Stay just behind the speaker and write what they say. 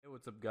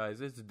What's up, guys?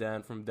 This is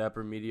Dan from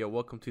Dapper Media.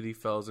 Welcome to the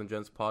Fellas and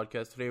Gents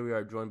podcast. Today we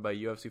are joined by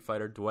UFC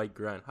fighter Dwight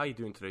Grant. How you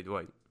doing today,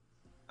 Dwight?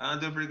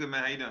 I'm doing pretty good,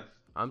 man. How you doing?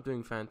 I'm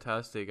doing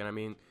fantastic. And I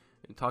mean,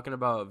 talking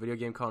about video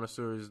game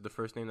connoisseurs, the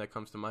first name that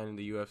comes to mind in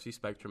the UFC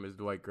spectrum is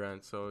Dwight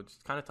Grant. So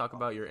just kind of talk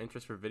about your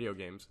interest for video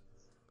games.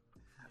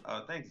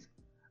 Thanks.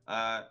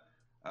 I've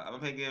been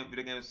playing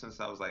video games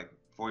since I was like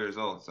 4 years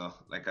old. So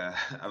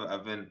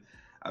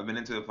I've been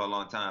into it for a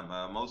long time.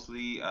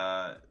 Mostly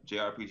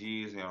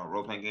JRPGs,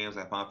 role playing games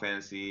like Final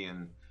Fantasy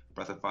and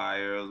Breath of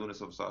Fire, Luna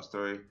Superstar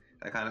Story,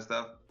 that kind of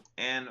stuff.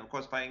 And of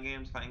course, fighting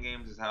games. Fighting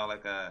games is how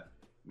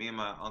me and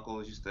my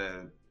uncles used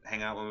to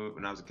hang out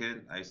when I was a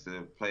kid. I used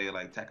to play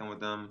like Tekken with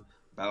them,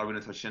 Battle Arena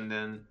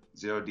Toshinden,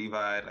 Zero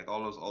Divide, like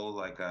all those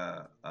old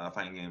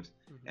fighting games.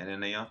 Mm-hmm.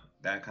 And then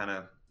that kind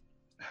of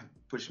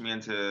pushed me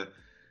into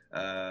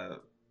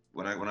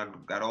when I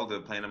got older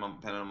playing them on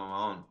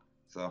my own.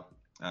 So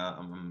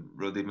I'm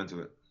real deep into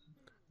it.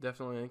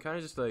 Definitely, and kind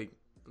of just like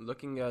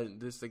looking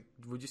at this, like,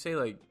 would you say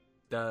like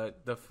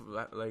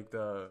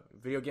the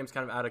video games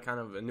kind of add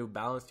a new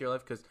balance to your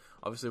life? Because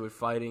obviously with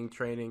fighting,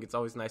 training, it's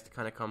always nice to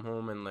kind of come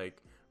home and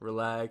like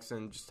relax.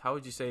 And just how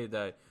would you say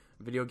that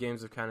video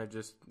games have kind of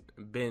just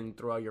been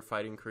throughout your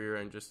fighting career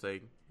and just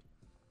like?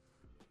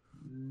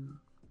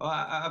 Well,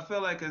 I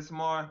feel like it's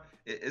more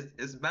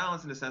it's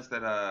balanced in the sense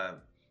that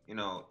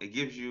it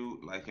gives you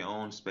like your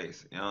own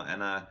space,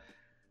 and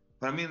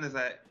what I mean is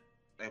that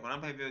like when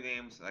I'm playing video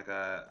games,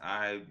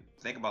 I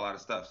think about a lot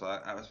of stuff. So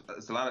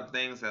it's a lot of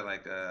things that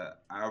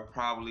I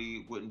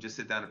probably wouldn't just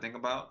sit down and think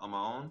about on my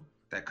own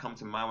that come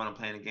to mind when I'm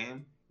playing a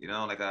game.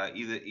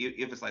 Either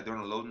if it's like during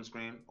a loading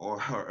screen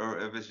or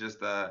if it's just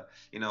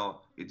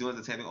you're doing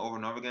the same thing over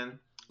and over again.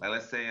 Like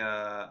let's say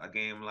a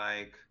game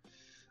like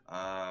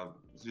Final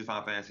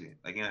Fantasy.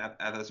 Like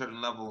at a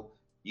certain level,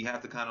 you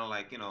have to kind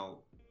of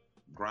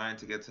grind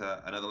to get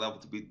to another level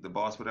to beat the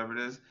boss, whatever it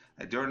is.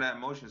 And during that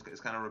motion,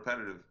 it's kind of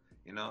repetitive.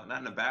 Not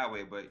in a bad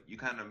way, but you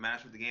kind of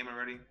mastered the game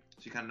already,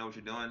 so you kind of know what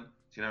you're doing.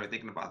 So you're not really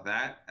thinking about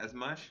that as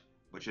much,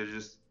 but you're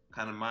just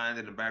kind of mind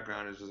in the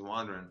background is just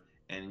wandering,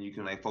 and you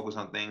can like focus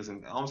on things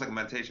and almost like a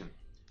meditation.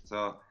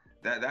 So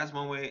that's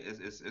one way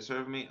it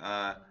served me.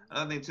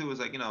 Another thing too is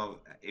if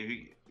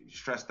you're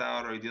stressed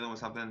out or you're dealing with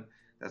something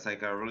that's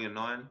really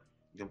annoying,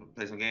 you can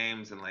play some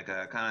games and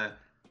kind of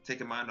take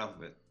your mind off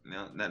of it.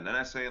 Not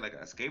necessarily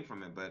escape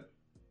from it, but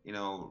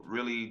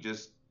really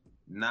just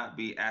not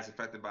be as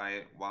affected by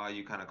it while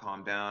you kind of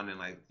calm down and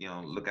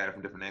look at it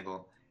from a different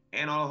angle.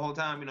 And all the whole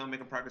time,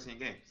 making progress in your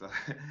game. So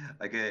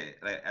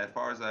as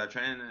far as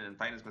training and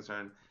fighting is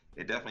concerned,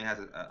 it definitely has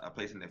a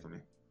place in there for me.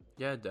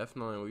 Yeah,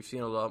 definitely. We've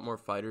seen a lot more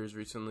fighters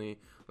recently,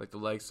 like the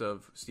likes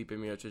of Stipe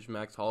Miocic,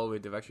 Max Holloway.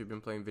 They've actually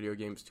been playing video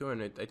games too,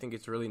 and I think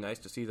it's really nice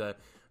to see that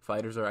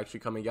fighters are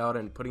actually coming out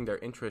and putting their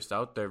interest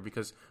out there,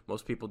 because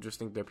most people just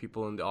think they're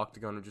people in the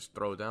octagon who just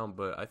throw down.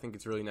 But I think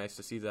it's really nice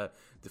to see that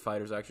the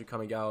fighters are actually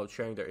coming out,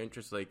 sharing their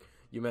interests. Like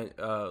you meant,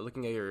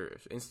 looking at your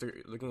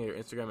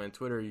Instagram and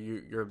Twitter,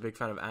 you're a big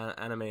fan of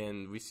anime,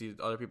 and we see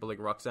other people like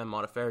Roxanne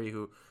Modafferi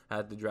who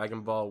had the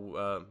Dragon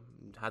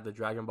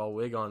Ball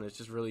wig on. It's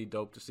just really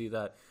dope to see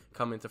that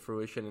come into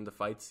fruition in the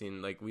fight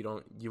scene. Like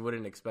you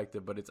wouldn't expect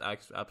it, but it's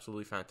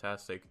absolutely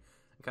fantastic.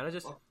 Kind of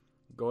just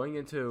going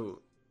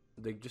into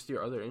just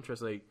your other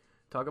interests,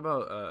 talk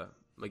about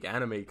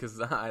anime,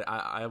 because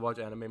I watch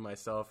anime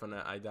myself and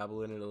I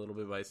dabble in it a little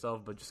bit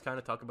myself, but just kind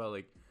of talk about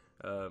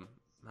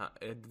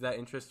did that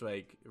interest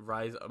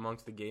rise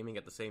amongst the gaming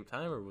at the same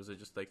time, or was it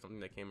just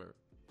something that came?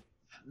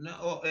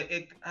 No,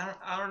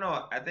 I don't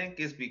know. I think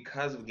it's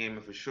because of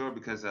gaming for sure.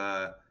 Because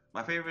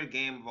my favorite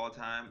game of all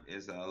time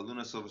is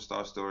Luna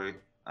Superstar Story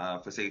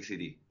for Sega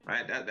CD.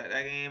 Right,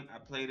 that game, I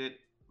played it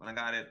when I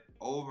got it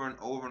over and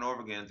over and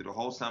over again through the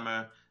whole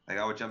summer.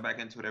 I would jump back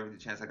into it every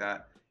chance I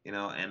got. And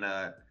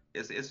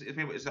it's an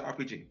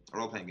RPG, a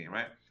role playing game,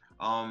 right?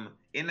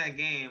 In that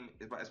game,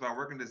 it's about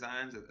working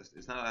designs.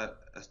 It's not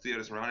a studio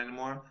that's around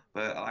anymore,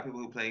 but a lot of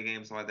people who play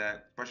games like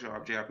that, especially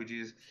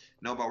JRPGs,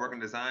 know about working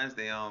designs.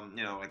 They a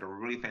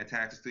really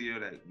fantastic studio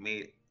that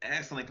made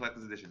excellent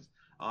collector's editions.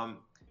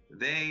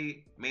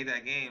 They made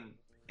that game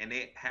and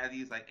they had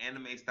these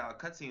anime style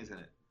cutscenes in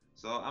it.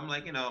 So I'm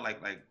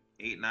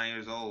 8, 9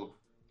 years old,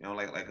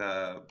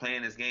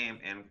 playing this game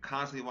and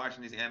constantly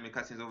watching these anime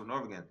cutscenes over and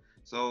over again.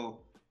 So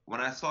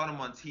when I saw them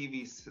on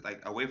TV,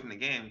 away from the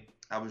game,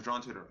 I was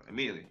drawn to it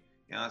immediately.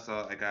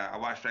 So I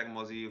watched Dragon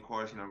Ball Z, of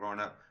course, growing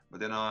up. But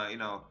then a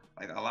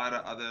lot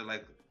of other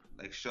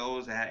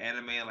shows that had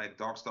anime, like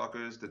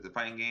Darkstalkers, the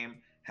fighting game,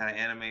 had an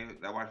anime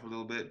that I watched for a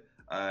little bit.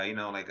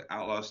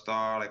 Outlaw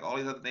Star, all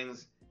these other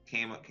things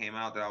came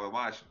out that I would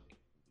watch.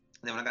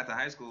 Then when I got to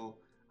high school,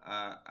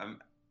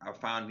 I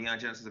found Neon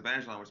Genesis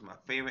Evangelion, which is my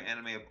favorite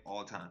anime of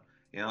all time.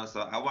 So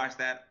I watched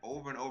that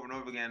over and over and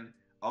over again,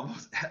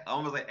 almost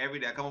every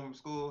day. I come home from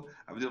school,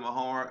 I would do my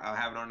homework, I would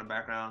have it on in the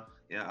background.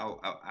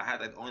 I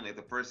had only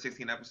the first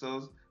 16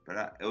 episodes,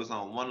 but it was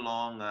on one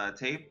long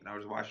tape, and I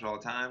was watching it all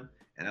the time,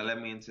 and it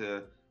led me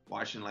into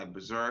watching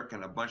Berserk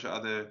and a bunch of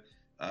other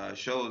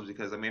shows,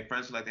 because I made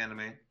friends who liked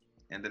anime,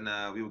 and then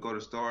we would go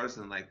to stores,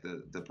 and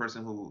the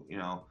person who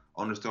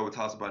on the store would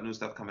tell us about new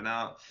stuff coming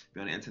out.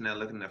 Be on the internet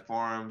looking at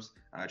forums,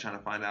 trying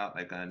to find out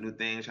like new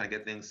things, trying to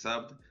get things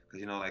subbed.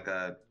 Because like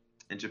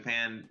in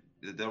Japan,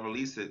 they'll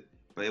release it,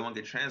 but it won't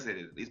get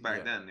translated. At least back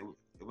Yeah. then,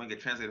 it wouldn't get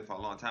translated for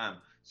a long time.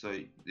 So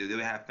they would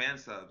have fan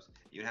subs.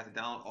 You'd have to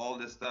download all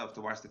this stuff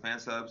to watch the fan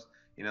subs.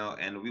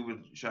 And we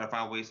would try to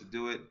find ways to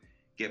do it,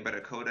 get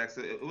better codecs.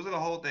 It was like a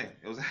whole thing.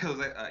 It was it was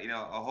like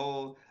a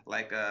whole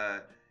like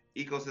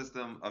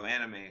ecosystem of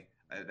anime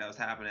that was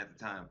happening at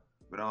the time.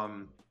 But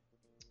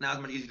now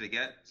it's much easier to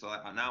get. So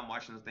now I'm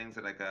watching the things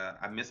that like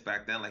I missed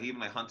back then, like even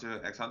like Hunter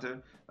x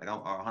Hunter, like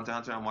Hunter x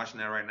Hunter. I'm watching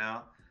that right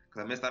now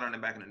because I missed out on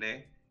it back in the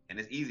day, and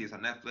it's easy. It's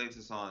on Netflix.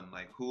 It's on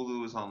like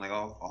Hulu. It's on like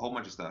a whole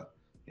bunch of stuff.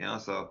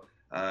 So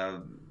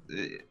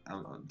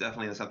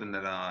definitely something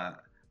that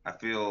I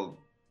feel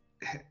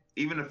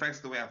even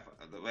affects the way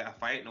I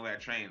fight and the way I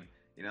train.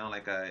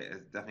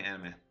 It's definitely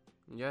anime.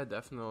 Yeah,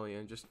 definitely.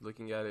 And just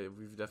looking at it,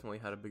 we've definitely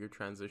had a bigger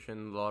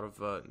transition. A lot of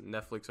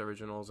Netflix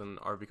originals and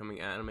are becoming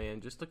anime.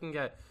 And just looking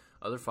at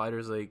other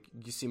fighters, like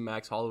you see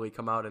Max Holloway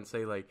come out and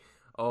say like,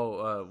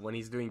 oh, when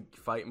he's doing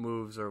fight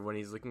moves or when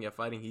he's looking at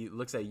fighting, he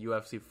looks at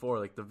UFC 4,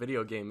 like the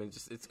video game, and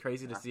just it's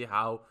crazy to see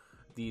how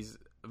these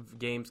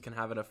games can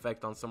have an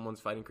effect on someone's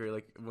fighting career.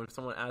 Like when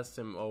someone asks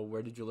him, "Oh,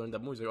 where did you learn that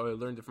move?" He's like, "Oh, I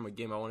learned it from a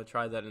game. I want to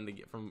try that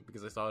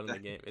because I saw it in the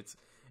game."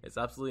 It's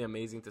absolutely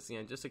amazing to see.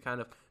 And just to kind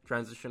of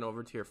transition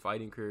over to your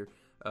fighting career,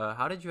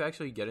 how did you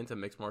actually get into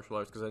mixed martial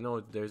arts? Because I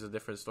know there's a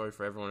different story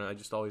for everyone, and I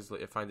just always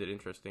find it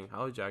interesting.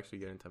 How did you actually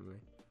get into MMA?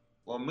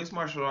 Well, mixed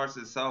martial arts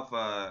itself,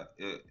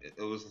 it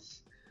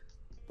was.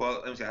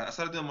 Well, let me see. I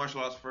started doing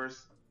martial arts first.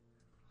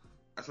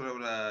 I started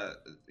with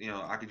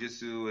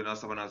Akijitsu and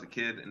also when I was a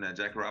kid in the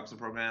Jackie Robinson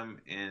program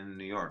in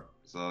New York.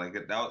 So like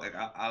that, like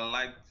I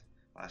liked.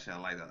 Actually, I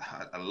liked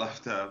that. I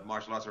loved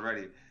martial arts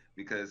already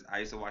because I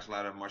used to watch a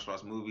lot of martial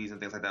arts movies and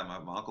things like that. My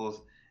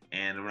uncles,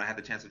 and when I had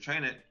the chance to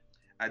train it,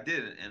 I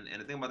did.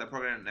 And the thing about that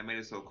program that made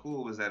it so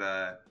cool was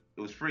that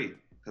it was free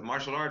because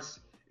martial arts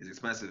is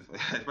expensive,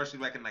 especially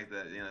back in like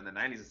in the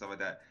 90s and stuff like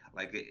that.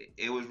 Like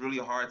it was really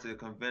hard to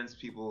convince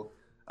people,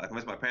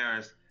 convince my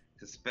parents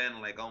to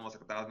spend like almost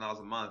like $1,000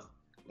 a month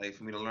like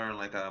for me to learn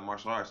like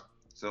martial arts.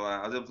 So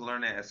I was able to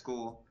learn that at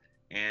school,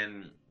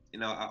 and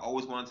I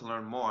always wanted to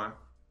learn more.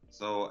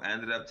 So I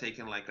ended up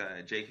taking like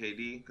a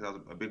JKD because I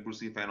was a big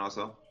Bruce Lee fan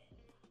also.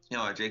 A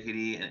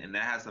JKD, and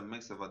that has a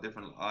mix of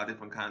different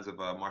kinds of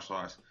martial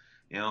arts.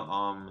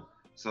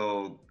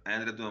 So I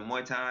ended up doing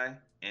Muay Thai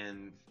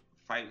and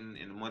fighting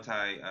in Muay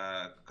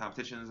Thai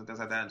competitions and things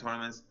like that in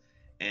tournaments,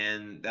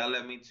 and that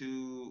led me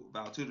to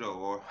Valtudo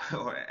or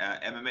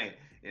MMA.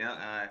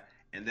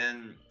 And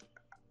then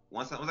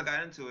once I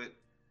got into it,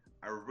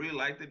 I really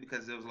liked it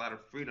because there was a lot of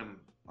freedom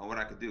on what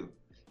I could do.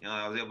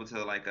 I was able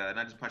to like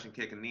not just punch and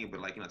kick and knee,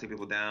 but like take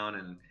people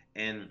down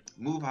and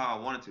move how I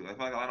wanted to. I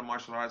feel like a lot of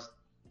martial arts,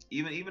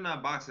 even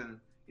boxing,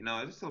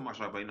 it's still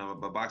martial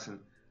art, but boxing,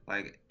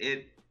 like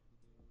it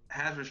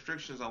has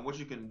restrictions on what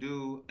you can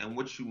do and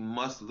what you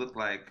must look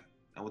like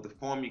and what the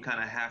form you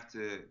kind of have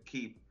to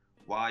keep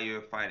while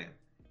you're fighting.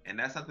 And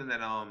that's something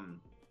that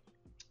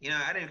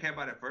I didn't care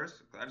about it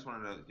first. I just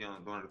wanted to,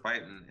 go to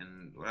fight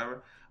and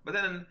whatever. But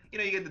then,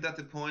 you get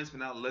deducted points for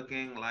not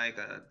looking like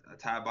a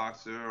Thai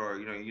boxer, or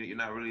you're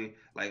not really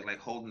like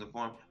holding the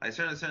form. Like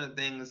certain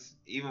things,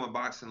 even with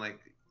boxing, like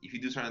if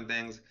you do certain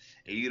things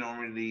and you don't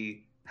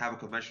really have a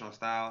conventional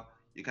style,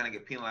 you kind of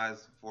get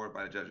penalized for it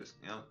by the judges.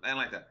 I didn't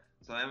like that.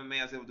 So MMA,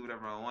 I was able to do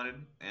whatever I wanted,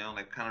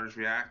 like kind of just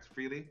react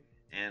freely,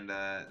 and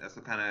that's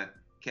what kind of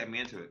kept me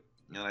into it.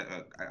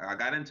 I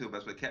got into it, but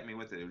that's what kept me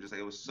with it. It was just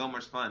like it was so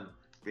much fun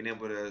being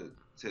able to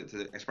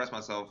express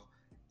myself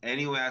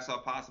any way I saw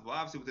possible.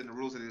 Obviously within the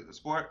rules of the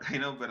sport,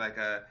 but like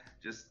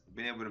just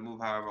being able to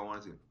move however I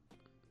wanted to.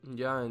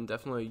 Yeah, and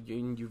definitely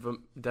you've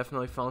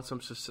definitely found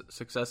some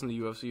success in the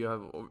UFC. You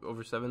have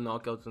over 7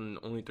 knockouts, and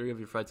only 3 of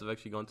your fights have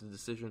actually gone to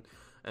decision.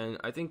 And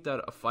I think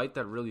that a fight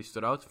that really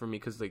stood out for me,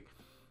 because like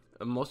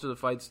most of the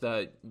fights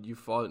that you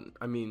fought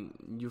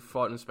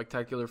in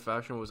spectacular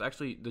fashion, was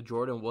actually the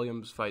Jordan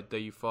Williams fight that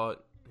you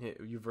fought.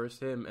 You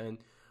versed him, and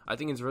I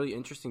think it's really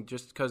interesting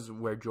just because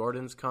where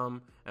Jordan's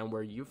come and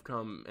where you've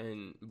come,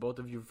 and both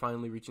of you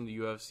finally reaching the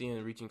UFC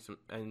and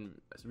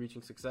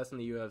reaching success in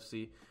the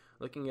UFC.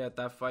 Looking at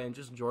that fight and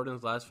just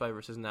Jordan's last fight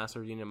versus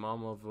Nasruddin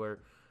Imavov, where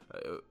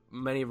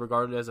many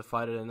regarded as a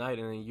fight of the night,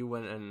 and then you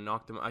went and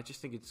knocked him. I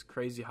just think it's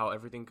crazy how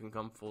everything can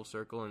come full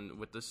circle, and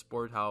with this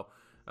sport, how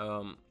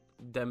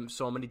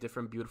so many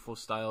different beautiful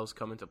styles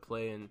come into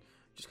play. And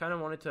just kind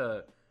of wanted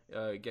to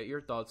get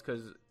your thoughts,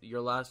 because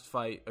your last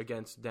fight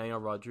against Daniel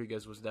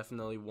Rodriguez was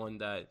definitely one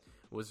that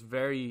was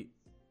very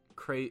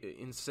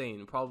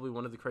insane. Probably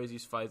one of the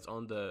craziest fights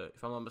on the,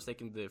 if I'm not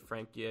mistaken, the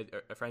Frankie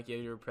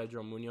Edgar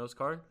Pedro Munoz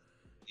card.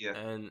 Yeah.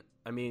 And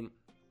I mean,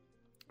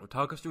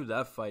 talk us through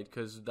that fight,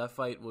 because that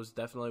fight was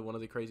definitely one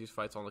of the craziest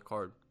fights on the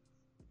card.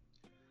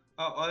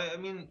 Oh, I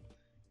mean,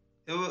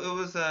 it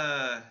was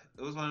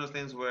one of those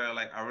things where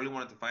like I really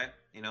wanted to fight,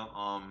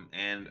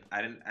 and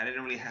I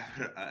didn't really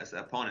have an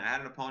opponent. I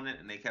had an opponent,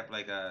 and they kept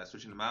like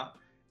switching them out,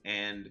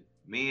 and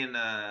me and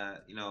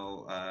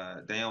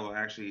Daniel were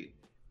actually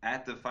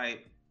at the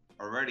fight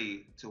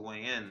already to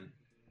weigh in,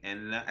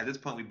 and at this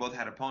point we both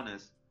had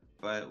opponents,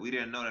 but we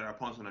didn't know that our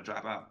opponents were gonna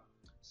drop out.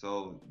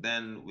 So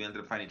then we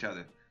ended up fighting each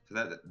other. So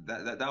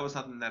that was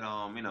something that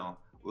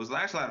it was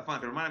actually a lot of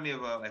fun. It reminded me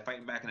of like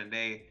fighting back in the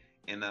day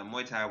in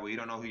Muay Thai where you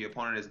don't know who your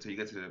opponent is until you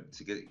get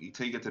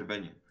until you get to the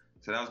venue.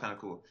 So that was kind of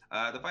cool.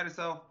 The fight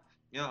itself,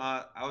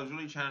 I was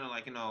really trying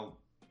to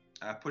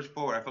push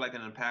forward. I feel like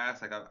in the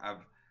past, like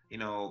I've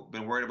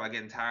been worried about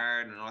getting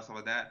tired and all stuff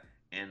like that,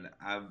 and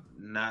I've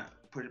not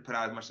put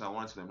out as much as I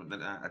wanted to,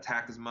 not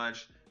attacked as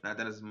much, not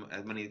done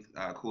as many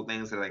cool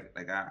things that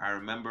I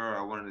remember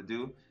I wanted to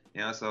do.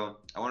 So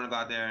I wanted to go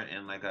out there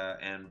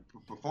and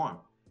perform.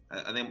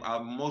 I think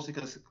I'm mostly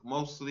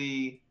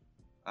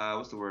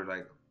what's the word,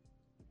 like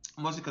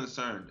mostly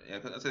concerned. Yeah,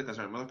 I say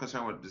concerned. Mostly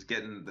concerned with just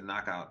getting the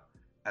knockout,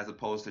 as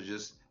opposed to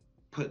just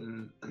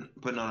putting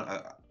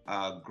on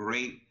a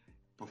great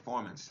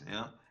performance.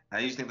 I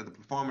usually think that the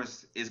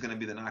performance is going to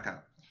be the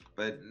knockout,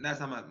 but that's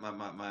not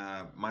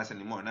my mindset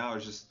anymore. Now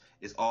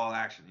it's all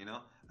action.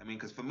 I mean,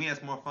 because for me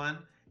that's more fun,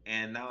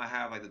 and now I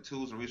have like the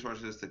tools and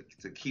resources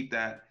to keep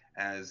that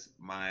as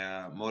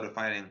my mode of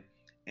fighting,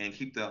 and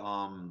keep the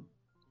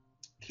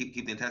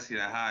intensity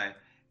that high,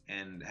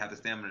 and have the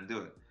stamina to do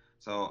it.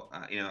 So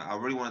I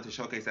really wanted to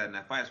showcase that in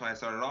that fight. That's why I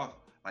started off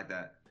like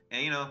that.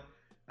 And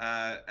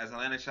as I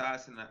landed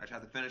shots and I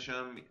tried to finish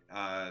him,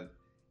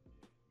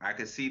 I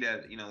could see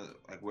that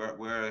like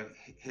where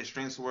his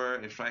strengths were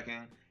in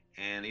striking,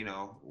 and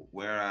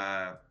where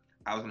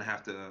I was gonna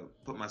have to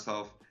put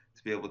myself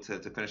to be able to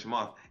finish him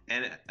off.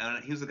 And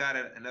he was a guy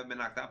that had never been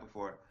knocked out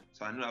before,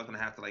 so I knew I was gonna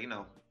have to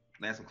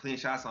land some clean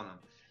shots on him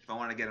if I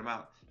wanted to get him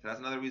out. So that's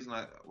another reason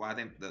why I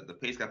think the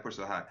pace got pushed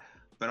so high.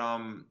 But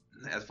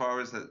as far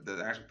as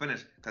the actual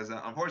finish, because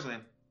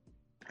unfortunately,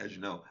 as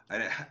you know,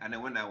 I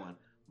didn't win that one.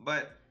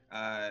 But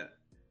I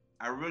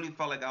really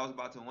felt like I was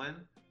about to win,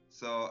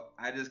 so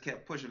I just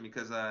kept pushing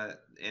because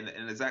in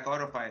the Zach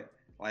Otto fight,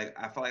 like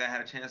I felt like I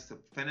had a chance to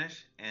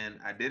finish and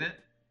I didn't.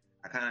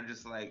 I kind of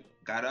just like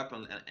got up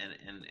and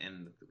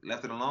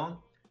left it alone.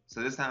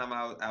 So this time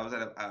I was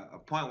at a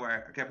point where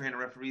I kept hearing the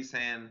referee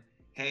saying,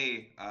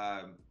 "Hey,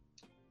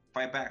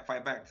 fight back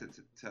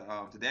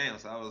to Daniel."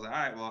 So I was like, "All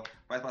right, well,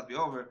 fight's about to be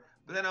over."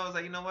 But then I was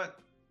like, you know what?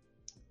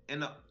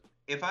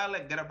 If I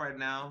get up right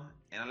now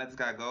and I let this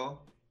guy go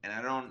and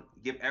I don't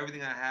give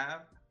everything I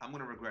have, I'm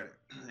gonna regret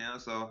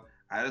it. So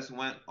I just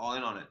went all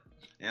in on it.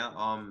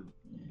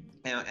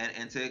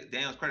 And to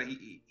Daniel's credit,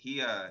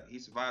 he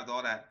survived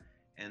all that,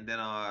 and then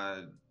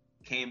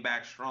came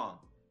back strong.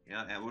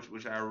 And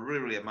which I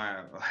really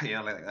admire.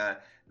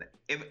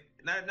 If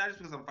not just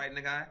because I'm fighting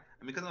the guy,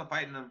 I mean because I'm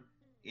fighting him.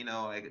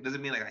 It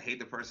doesn't mean like I hate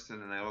the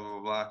person and blah blah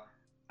blah.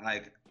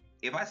 Like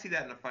if I see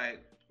that in a fight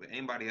with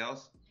anybody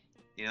else,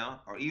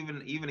 or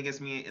even against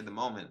me in the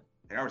moment,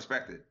 like I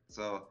respect it.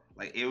 So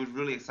like it was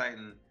really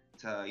exciting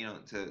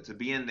to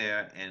be in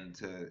there and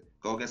to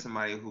go against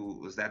somebody who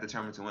was that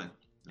determined to win.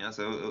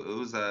 So it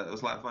was a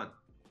lot of fun.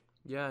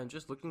 Yeah, and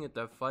just looking at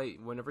that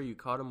fight, whenever you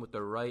caught him with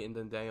the right, and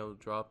then Daniel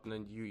dropped, and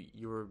then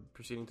you were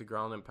proceeding to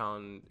ground and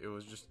pound, it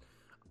was just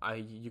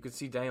you could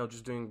see Daniel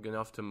just doing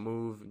enough to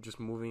move, just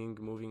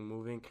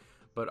moving.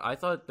 But I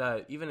thought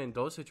that even in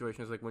those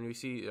situations, like when we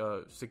see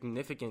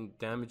significant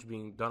damage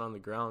being done on the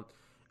ground,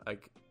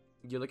 like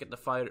you look at the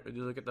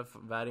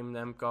Vadim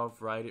Nemkov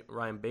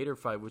Ryan Bader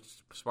fight, which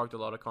sparked a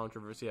lot of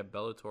controversy at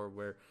Bellator,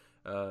 where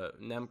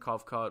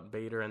Nemkov caught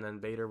Bader, and then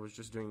Bader was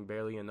just doing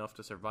barely enough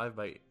to survive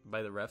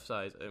by the ref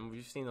size. And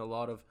we've seen a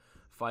lot of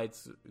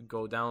fights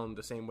go down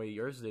the same way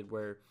yours did,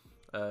 where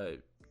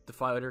the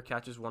fighter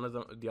catches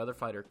the other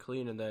fighter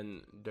clean, and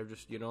then they're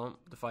just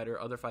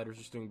other fighters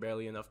just doing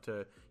barely enough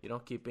to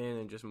keep in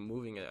and just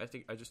moving it.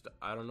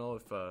 I don't know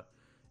if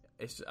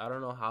I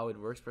don't know how it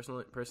works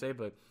personally per se,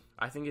 but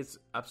I think it's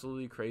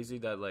absolutely crazy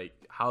that like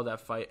how that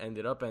fight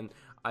ended up. And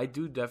I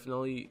do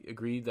definitely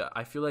agree that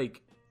I feel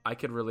like I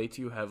could relate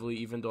to you heavily,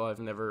 even though I've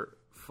never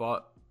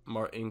fought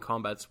more in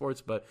combat sports,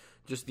 but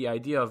just the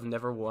idea of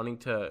never wanting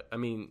to, I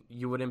mean,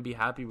 you wouldn't be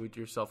happy with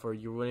yourself, or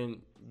you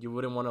wouldn't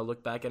want to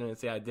look back at it and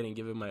say I didn't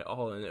give it my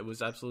all. And it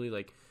was absolutely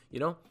like,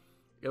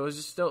 it was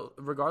just still,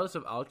 regardless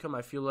of outcome,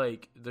 I feel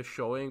like the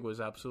showing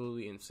was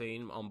absolutely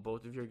insane on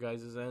both of your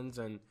guys' ends.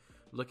 And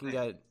looking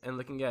at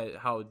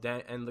how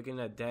looking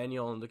at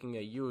Daniel and looking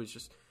at you, it's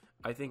just,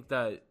 I think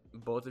that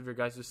both of your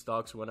guys'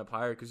 stocks went up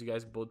higher because you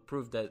guys both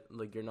proved that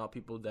like you're not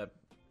people that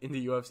in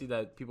the UFC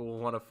that people will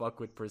want to fuck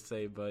with per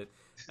se. But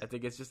I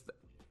think it's just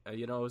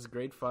it was a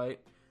great fight.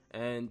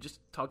 And just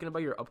talking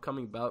about your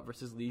upcoming bout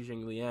versus Li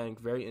Jingliang,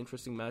 very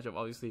interesting matchup.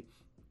 Obviously,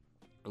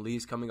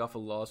 Li's coming off a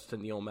loss to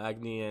Neil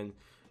Magny, and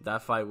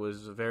that fight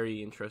was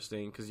very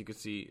interesting because you could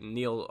see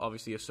Neil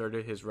obviously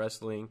asserted his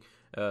wrestling,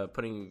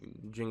 putting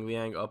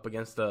Jingliang up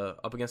against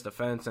the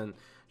fence, and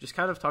just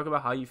kind of talk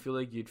about how you feel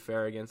like you'd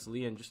fare against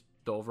Li and just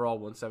the overall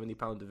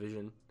 170-pound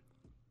division.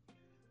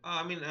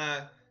 I mean,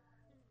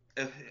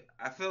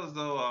 I feel as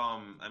though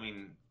I'm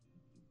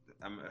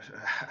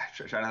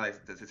trying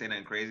to say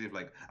nothing crazy, but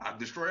like I'll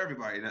destroy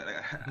everybody.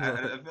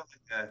 I feel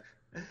like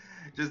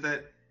just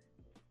that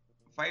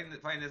fighting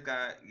this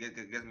guy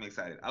gets me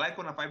excited. I like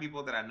when I fight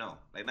people that I know.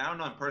 Like I don't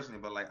know him personally,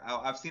 but like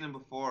I've seen him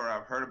before, or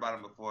I've heard about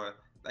him before.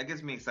 That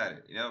gets me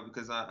excited,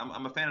 because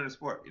I'm a fan of the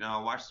sport.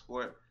 I watch the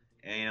sport,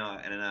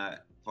 and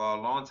for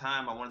a long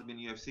time I wanted to be in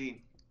the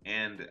UFC,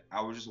 and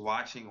I was just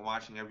watching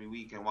every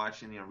week, and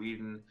watching,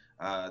 reading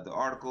the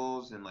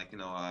articles, and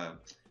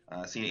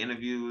seeing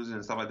interviews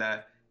and stuff like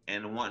that,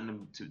 and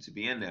wanting to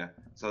be in there.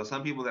 So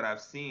some people that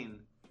I've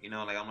seen,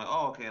 like I'm like,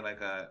 oh, okay,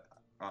 like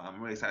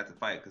I'm really excited to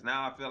fight, because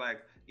now I feel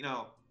like,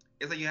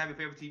 it's like you have your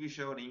favorite TV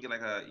show, and then you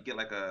get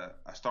like a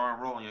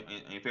starring role in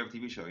your favorite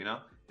TV show.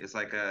 It's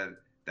like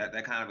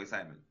that kind of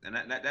excitement, and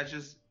that's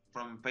just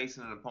from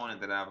facing an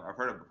opponent that I've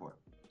heard of before.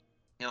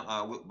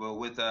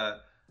 With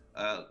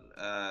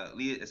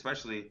Lee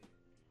especially,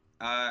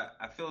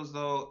 I feel as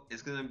though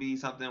it's gonna be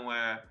something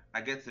where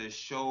I get to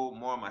show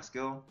more of my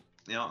skill.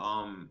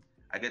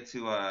 I get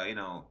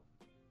to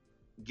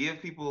give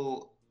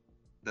people,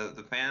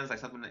 the fans, like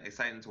something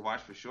exciting to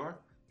watch for sure,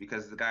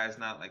 because the guy is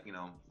not like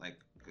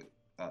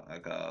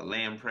like a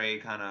lay and pray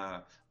kind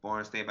of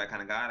boring stay back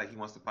kind of guy. Like he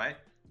wants to fight,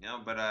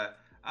 But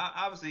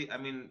obviously, I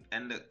mean,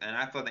 and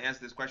I feel the answer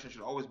to this question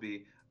should always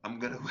be, I'm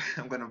gonna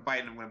I'm gonna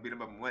fight, and I'm gonna beat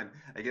him up and win.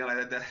 Again,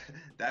 like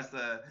that's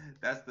the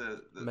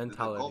goal.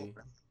 Mentality.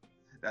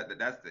 But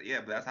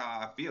that's how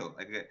I feel.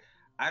 Like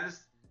I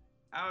just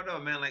I don't know,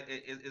 man. Like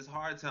it's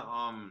hard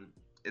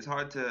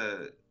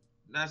to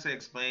not say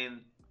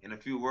explain in a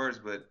few words,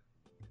 but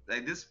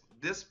like this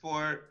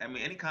sport, I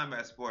mean, any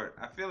combat sport,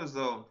 I feel as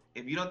though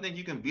if you don't think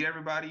you can beat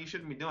everybody, you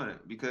shouldn't be doing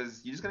it,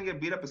 because you're just gonna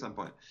get beat up at some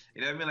point.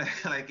 You know what I mean?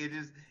 Like it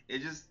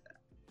just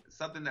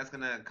something that's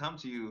gonna come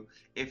to you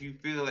if you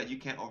feel that you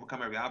can't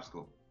overcome every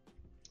obstacle.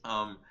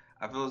 I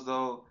feel as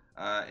though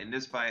in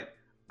this fight,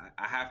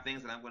 I have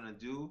things that I'm gonna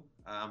do.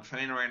 I'm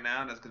training right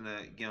now that's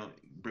gonna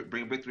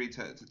bring victory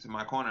to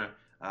my corner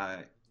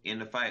in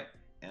the fight,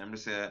 and I'm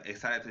just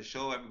excited to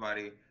show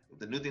everybody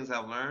the new things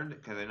I've learned,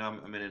 because I know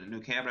I'm in a new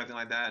camp and everything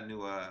like that,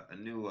 a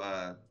new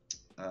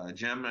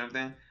gym and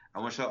everything. I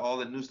want to show all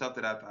the new stuff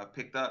that I've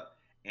picked up,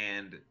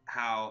 and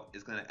how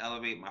it's going to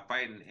elevate my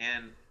fighting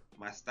and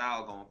my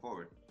style going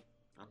forward.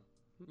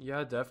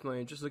 Yeah,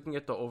 definitely. Just looking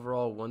at the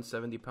overall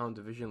 170-pound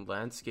division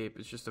landscape,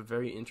 it's just a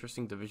very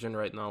interesting division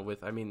right now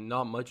with, I mean,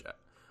 not much,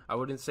 I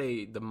wouldn't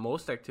say the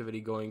most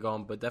activity going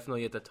on, but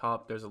definitely at the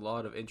top, there's a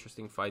lot of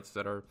interesting fights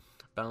that are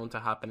bound to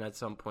happen at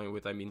some point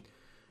with, I mean,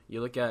 you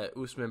look at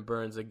Usman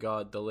Burns, that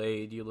got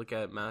delayed. You look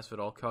at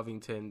Masvidal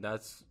Covington,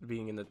 that's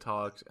being in the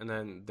talks. And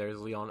then there's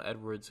Leon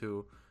Edwards,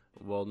 who,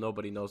 well,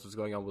 nobody knows what's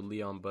going on with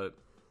Leon, but,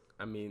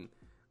 I mean,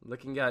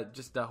 looking at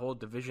just that whole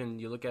division,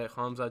 you look at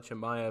Khamzat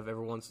Chimaev,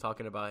 everyone's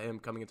talking about him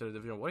coming into the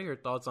division. What are your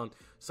thoughts on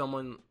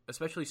someone,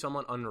 especially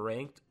someone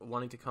unranked,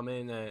 wanting to come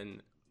in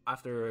and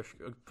after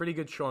pretty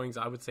good showings,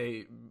 I would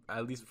say,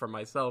 at least for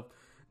myself,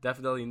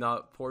 definitely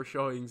not poor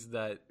showings,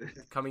 that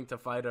coming to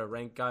fight a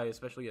ranked guy,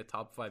 especially a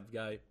top 5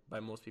 guy by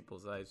most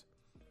people's eyes?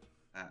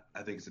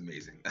 I think it's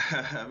amazing.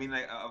 I mean,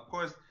 like, of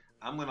course,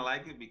 I'm gonna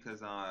like it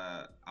because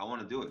I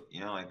want to do it.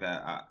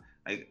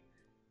 Like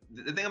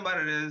the thing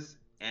about it is,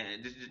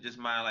 and just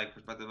my like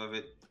perspective of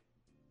it,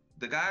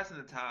 the guys in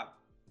the top,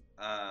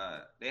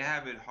 they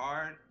have it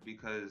hard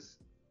because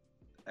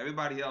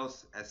everybody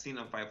else has seen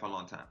them fight for a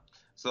long time.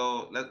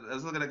 So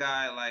let's look at a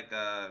guy like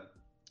I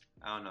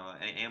don't know,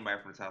 anybody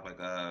from the top,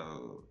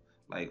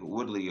 like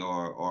Woodley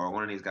or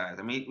one of these guys.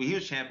 I mean, he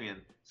was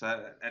champion,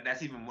 so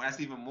that's even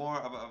more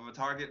of a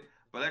target.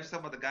 But let's just talk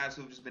about the guys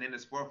who've just been in the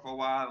sport for a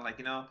while,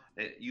 and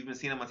you've been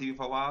seeing them on TV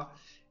for a while.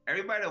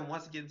 Everybody that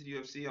wants to get into the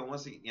UFC or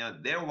wants to,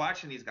 they're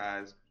watching these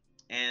guys,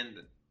 and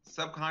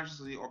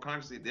subconsciously or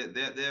consciously,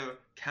 they're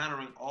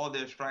countering all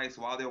their strikes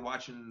while they're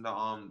watching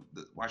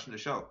the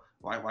show,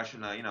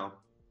 watching the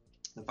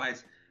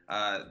fights.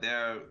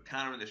 They're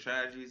countering the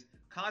strategies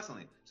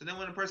constantly. So then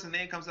when a person's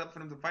name comes up for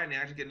them to fight and they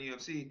actually get in the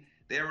UFC,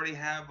 they already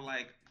have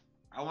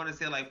I want to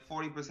say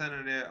 40%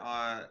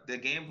 of their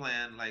game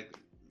plan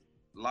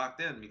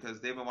locked in, because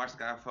they've been watching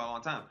the guy for a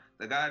long time.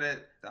 The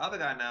other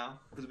guy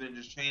now, who's been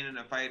just training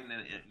and fighting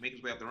and making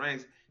his way up the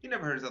ranks, he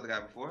never heard this other guy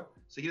before,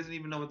 so he doesn't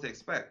even know what to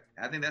expect.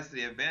 And I think that's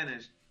the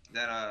advantage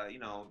that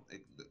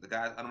the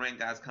guys, unranked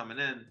guys coming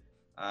in,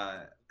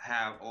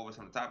 have over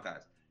some of the top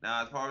guys.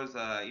 Now, as far as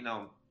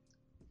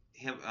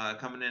him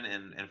coming in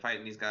and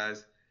fighting these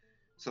guys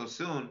so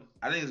soon,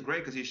 I think it's great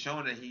because he's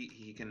shown that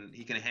he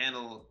can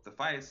handle the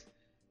fights.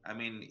 I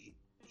mean,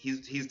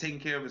 he's taking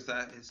care of his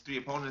 3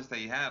 opponents that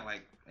he had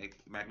like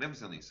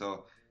magnificently.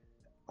 So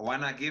why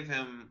not give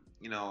him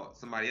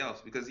somebody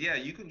else? Because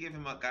you can give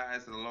him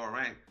guys at a lower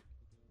rank,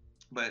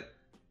 but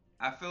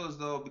I feel as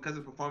though because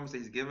of the performance that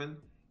he's given,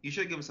 you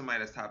should give him somebody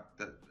that's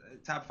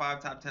top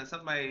 5, top 10,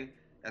 somebody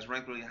that's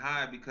ranked really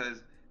high,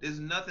 because there's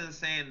nothing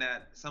saying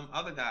that some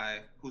other guy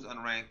who's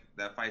unranked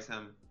that fights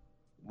him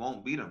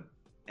won't beat him.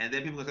 And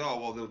then people can say, "Oh,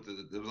 well,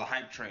 there was a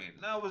hype train."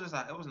 No, it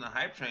wasn't a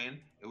hype train.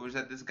 It was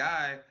that this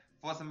guy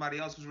fought somebody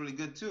else who's really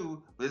good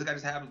too, but this guy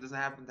doesn't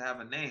happen to have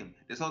a name.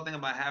 This whole thing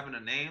about having a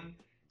name,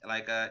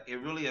 it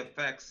really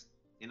affects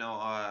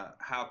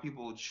how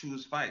people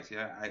choose fights.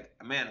 Yeah,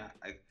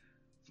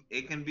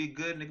 it can be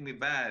good and it can be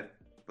bad,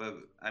 But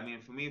I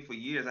mean, for me, for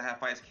years, I had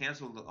fights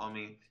canceled on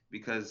me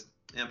because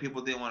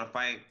people didn't want to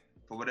fight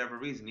for whatever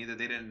reason. Either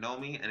they didn't know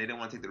me and they didn't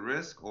want to take the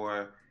risk,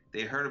 or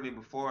they heard of me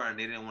before and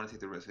they didn't want to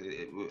take the risk.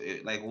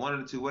 Like one of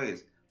the two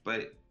ways.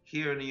 But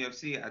here in the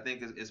UFC, I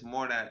think it's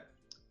more that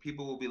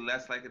people will be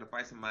less likely to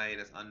fight somebody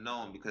that's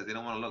unknown because they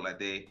don't want to look like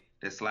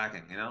they're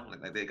slacking,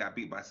 like they got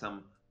beat by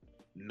some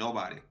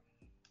nobody,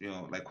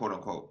 like quote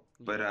unquote.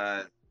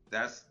 But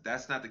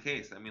that's not the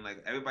case. I mean,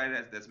 like everybody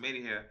that's made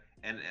it here,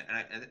 and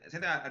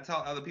I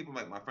tell other people,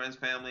 like my friends,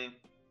 family,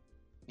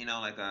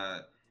 like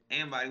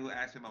anybody who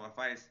asks me about my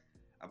fights,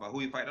 about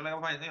who you fight, they're like,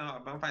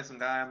 I'm fighting some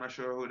guy, I'm not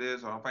sure who it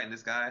is, or I'm fighting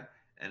this guy,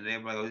 and they're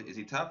like, oh, is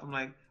he tough? I'm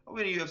like, oh,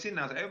 we're in the UFC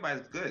now, so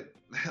everybody's good.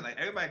 Like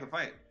everybody can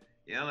fight.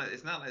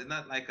 It's not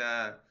like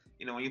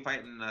when you fight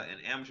in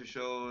amateur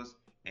shows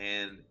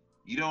and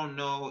you don't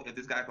know if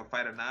this guy can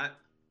fight or not.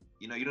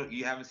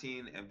 You haven't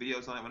seen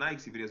videos on it. Well, now you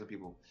see videos of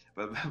people,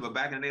 but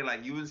back in the day,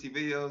 like you wouldn't see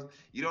videos.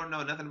 You don't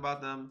know nothing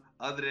about them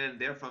other than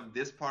they're from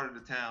this part of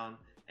the town,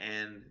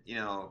 and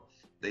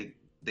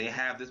they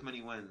have this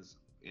many wins,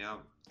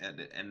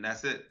 and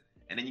that's it.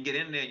 And then you get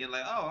in there and you're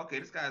like, oh, okay,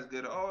 this guy's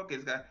good. Oh, okay,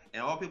 this guy.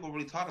 And all people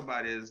really talk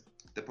about is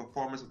the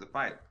performance of the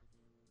fight.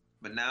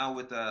 But now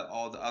with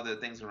all the other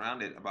things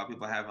around it about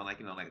people having like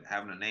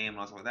having a name and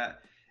all stuff like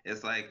that,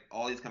 it's like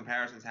all these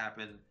comparisons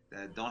happen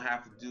that don't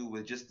have to do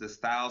with just the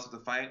styles of the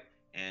fight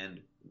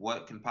and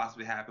what can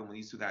possibly happen when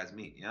these two guys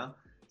meet.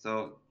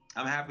 So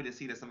I'm happy to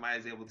see that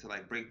somebody's able to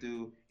like break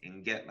through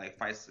and get like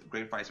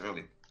great fights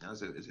early.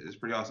 It's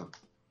pretty awesome.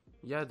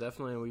 Yeah,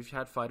 definitely. We've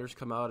had fighters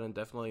come out and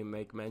definitely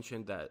make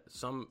mention that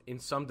in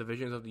some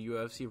divisions of the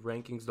UFC,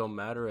 rankings don't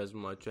matter as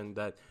much, and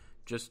that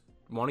just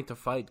wanting to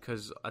fight,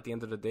 because at the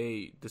end of the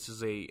day,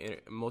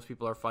 most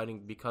people are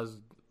fighting because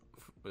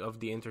of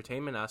the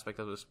entertainment aspect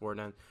of the sport,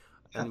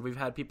 and we've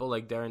had people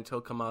like Darren Till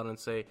come out and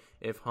say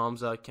if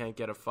Hamza can't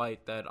get a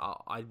fight, that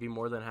I'd be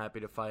more than happy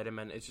to fight him,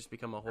 and it's just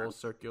become a whole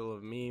circle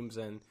of memes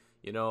and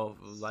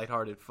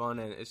lighthearted fun,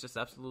 and it's just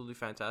absolutely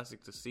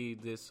fantastic to see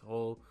this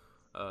whole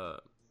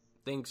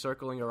thing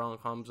circling around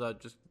Hamza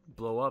just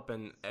blow up,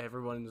 and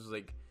everyone's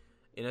like,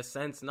 in a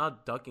sense,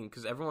 not ducking,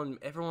 because everyone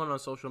on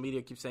social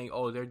media keeps saying,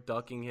 oh, they're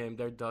ducking him.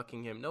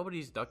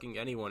 Nobody's ducking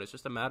anyone. It's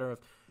just a matter of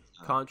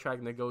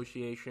contract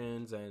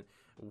negotiations and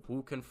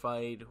who can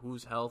fight,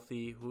 who's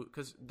healthy,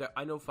 because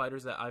I know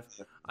fighters that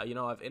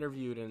I've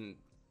interviewed and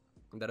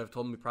that have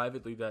told me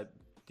privately that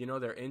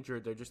they're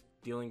injured, they're just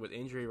dealing with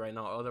injury right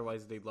now,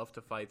 otherwise they'd love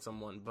to fight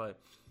someone, but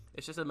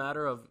it's just a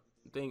matter of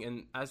thing.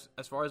 And as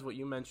far as what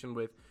you mentioned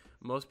with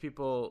most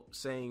people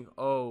saying,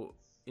 oh,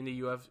 in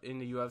the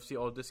UFC,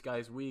 oh, this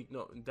guy's weak.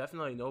 No,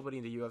 definitely nobody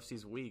in the UFC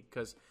is weak,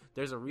 because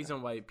there's a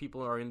reason why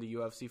people are in the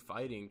UFC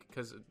fighting,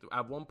 because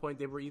at one point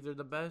they were either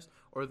the best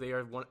or they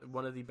are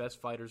one of the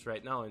best fighters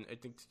right now. And I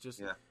think to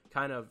just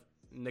kind of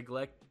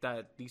neglect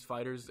that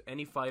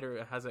any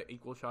fighter has an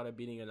equal shot at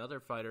beating another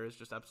fighter is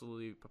just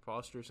absolutely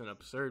preposterous and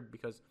absurd,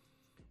 because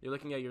you're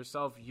looking at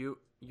yourself. You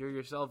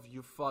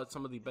fought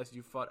some of the best.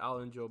 You fought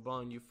Alan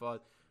Jouban.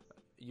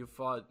 You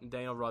fought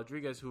Daniel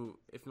Rodriguez, who,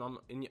 if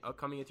not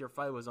coming into your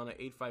fight, was on an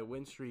 8-fight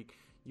win streak.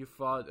 You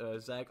fought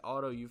Zach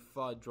Otto. You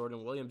fought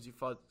Jordan Williams. You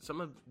fought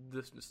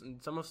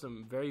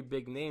some very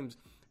big names,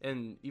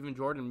 and even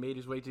Jordan made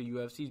his way to the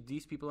UFC.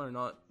 These people are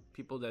not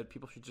people that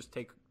people should just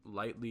take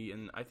lightly,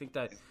 and I think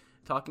that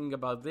talking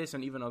about this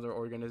and even other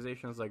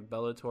organizations like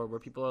Bellator,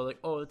 where people are like,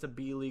 oh, it's a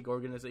B-League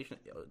organization.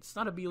 It's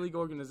not a B-League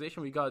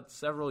organization. We got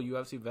several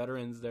UFC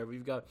veterans there.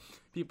 We've got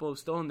people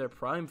still in their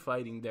prime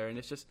fighting there, and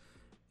it's just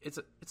it's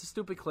a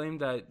stupid claim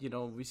that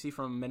we see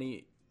from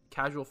many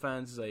casual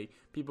fans, like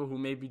people who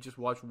maybe just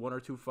watch one or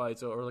two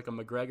fights or like a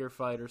McGregor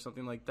fight or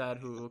something like that,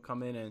 who will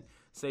come in and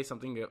say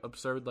something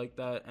absurd like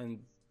that. And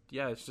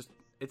yeah,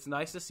 it's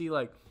nice to see,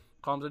 like,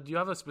 Hamza, do you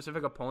have a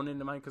specific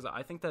opponent in mind? Because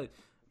I think that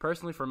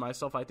personally for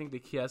myself, I think the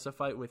Chiesa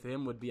fight with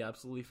him would be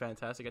absolutely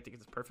fantastic. I think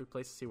it's a perfect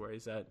place to see where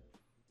he's at.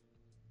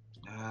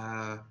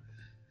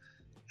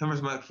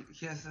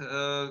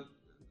 Chiesa,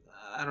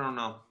 I don't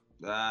know.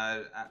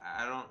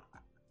 I don't.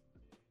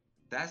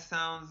 That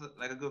sounds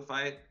like a good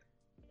fight,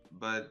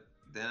 but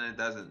then it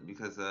doesn't,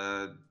 because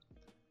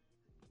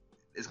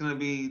it's gonna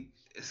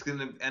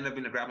end up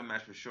being a grappling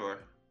match for sure.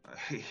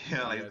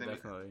 Definitely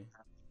for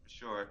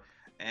sure.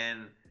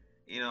 And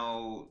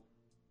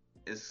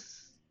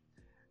it's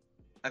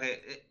okay.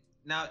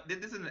 Now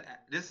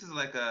this is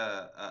like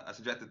a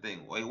subjective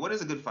thing. Like, what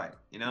is a good fight?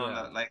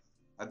 Like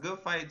a good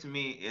fight to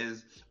me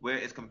is where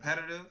it's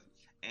competitive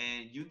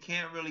and you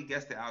can't really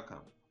guess the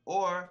outcome,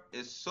 or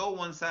it's so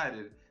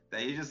one-sided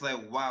that you're just like,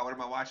 wow, what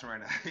am I watching right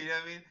now? You know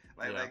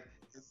what I mean? Like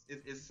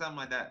it's something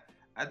like that.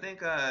 I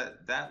think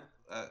that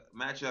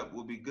matchup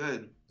will be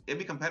good. It'd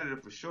be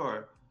competitive for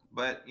sure,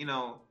 but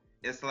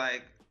it's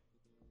like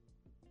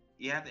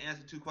you have to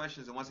answer two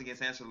questions, and once it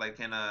gets answered, like,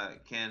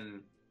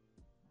 can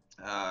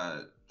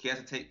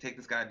Chiesa take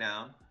this guy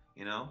down?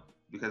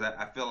 Because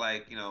I feel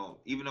like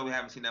even though we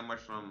haven't seen that much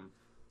from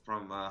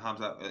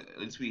Hamza, at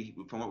least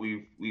from what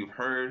we've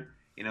heard,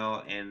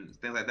 and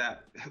things like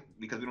that,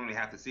 because we don't really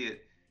have to see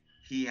it.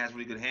 He has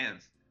really good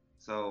hands.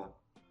 So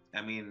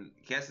I mean,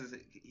 Cassius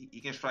he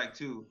can strike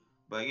too,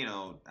 but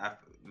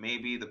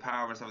maybe the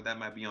power and stuff like that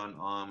might be on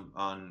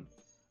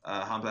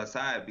Hamza's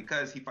side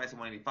because he fights at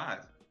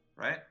 185,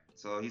 right?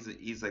 So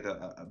he's like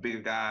a bigger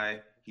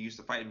guy. He used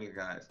to fight bigger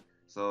guys.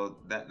 So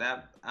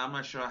that I'm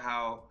not sure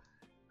how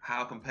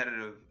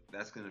competitive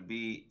that's going to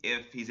be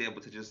if he's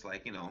able to just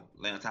like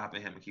lay on top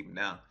of him and keep him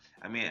down.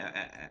 I mean,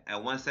 at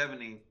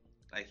 170,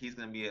 like he's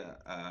going to be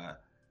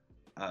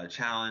a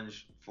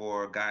challenge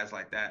for guys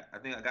like that. I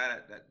think a guy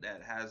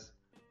that has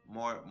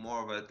more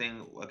of a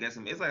thing against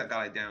him is like a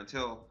guy like Darren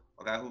Till,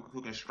 a guy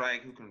who can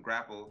strike, who can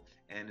grapple,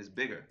 and is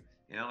bigger.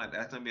 Like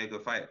that's gonna be a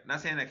good fight.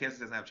 Not saying that Kansas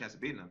doesn't have a chance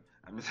of beating him.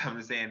 I'm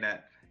just saying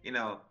that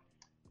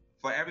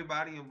for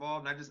everybody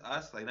involved, not just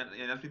us, like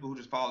not people who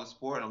just follow the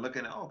sport and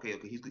looking at, okay,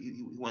 he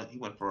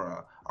went for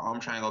a arm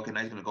triangle. Okay, now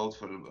he's gonna go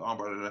for the arm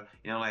bar.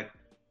 Like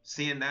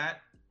seeing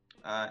that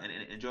and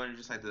enjoying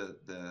just like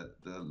the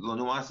little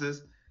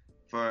nuances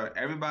for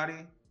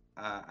everybody.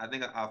 I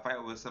think I'll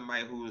fight with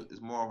somebody who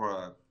is more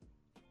of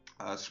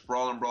a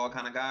sprawl and brawl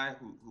kind of guy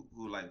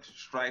who like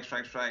strikes,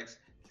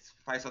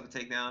 fights off the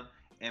takedown,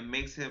 and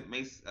makes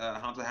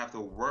Hamza have to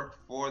work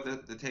for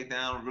the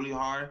takedown really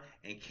hard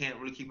and can't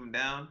really keep him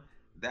down.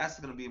 That's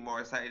going to be more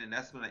exciting, and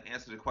that's going to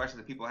answer the questions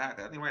that people have.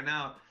 I think right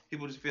now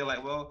people just feel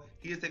like, well,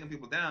 he is taking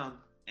people down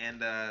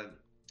and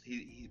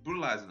he's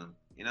brutalizing them.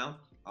 He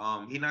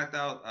knocked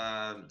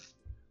out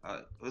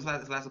his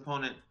last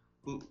opponent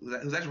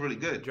who's actually really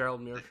good.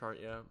 Gerald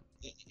Meerschaert, yeah.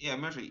 Yeah,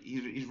 Meerschaert,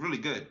 he's really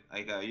good.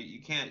 Like you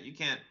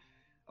can't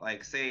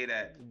like say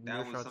that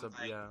was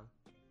somebody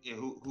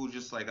who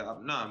just like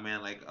no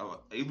man, like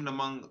even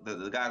among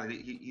the guys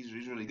he's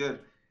really good.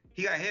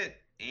 He got hit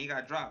and he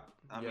got dropped.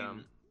 I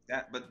mean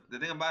but the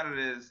thing about it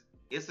is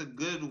it's a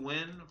good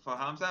win for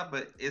Hamza,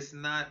 but it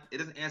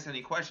doesn't answer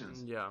any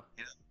questions. Yeah.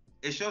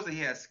 It shows that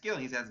he has skill,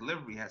 he has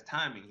delivery, he has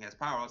timing, he has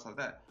power, all stuff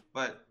like that.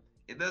 But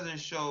it doesn't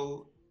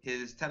show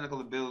his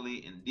technical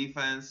ability in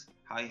defense,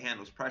 how he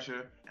handles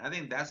pressure. And I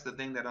think that's the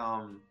thing that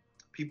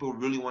people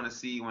really want to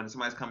see when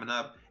somebody's coming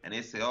up and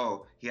they say,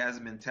 oh, he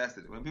hasn't been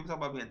tested. When people talk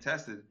about being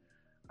tested,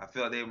 I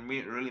feel like they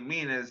really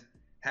mean is,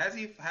 has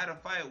he had a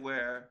fight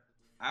where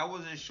I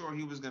wasn't sure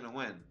he was going to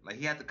win? Like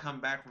he had to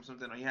come back from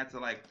something, or he had to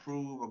like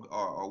prove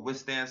or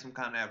withstand some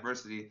kind of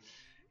adversity.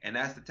 And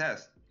that's the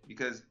test,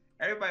 because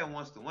everybody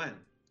wants to win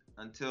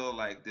until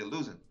like they're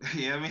losing.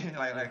 You know what I mean?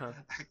 Like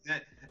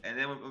and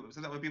then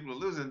sometimes when people are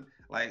losing,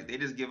 like they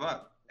just give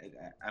up.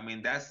 I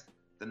mean, that's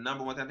the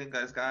number one thing. I think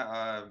this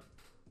guy,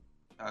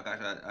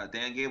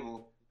 Dan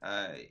Gable,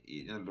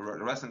 the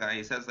wrestling guy,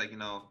 he says like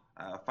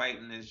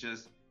fighting is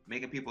just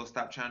making people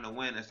stop trying to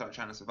win and start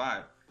trying to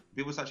survive. If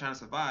people start trying to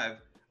survive,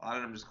 a lot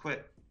of them just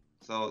quit.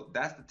 So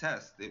that's the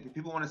test. If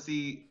people want to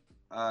see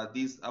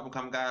these up and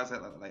coming guys,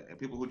 like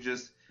people who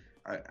just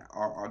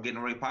are getting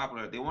really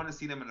popular, they want to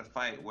see them in a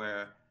fight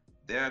where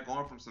they're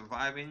going from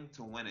surviving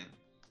to winning,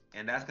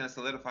 and that's going to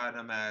solidify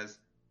them as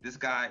this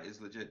guy is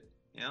legit.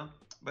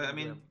 But I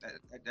mean,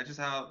 that's just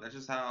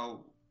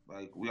how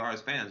like we are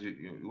as fans.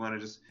 You want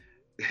to just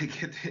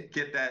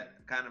get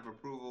that kind of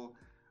approval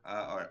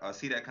or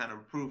see that kind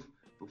of proof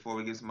before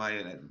we give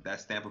somebody that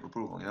stamp of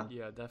approval.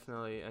 Yeah,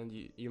 definitely. And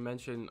you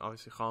mentioned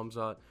obviously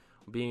Hamza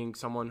being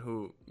someone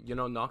who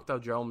knocked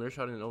out Gerald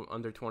Meerschaert in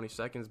under 20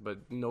 seconds, but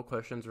no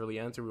questions really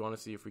answered. We want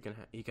to see if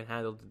he can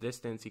handle the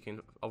distance, he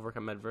can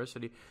overcome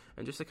adversity.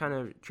 And just to kind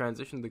of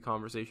transition the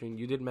conversation,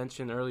 you did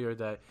mention earlier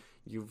that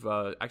you've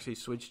actually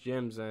switched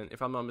gyms, and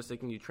if I'm not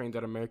mistaken, you trained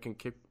at American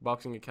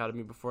Kickboxing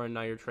Academy before, and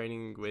now you're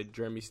training with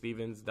Jeremy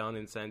Stevens down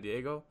in San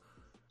Diego.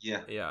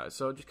 Yeah.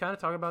 So just kind of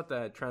talk about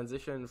that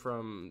transition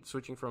from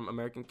switching from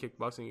American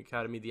Kickboxing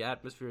Academy, the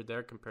atmosphere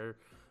there compared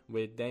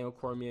with Daniel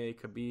Cormier,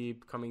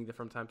 Khabib coming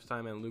from time to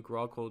time, and Luke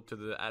Rockhold, to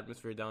the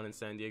atmosphere down in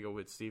San Diego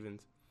with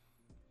Stevens.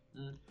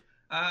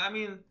 I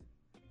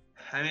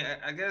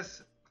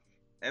guess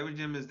every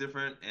gym is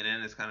different, and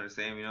then it's kind of the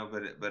same,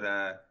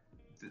 But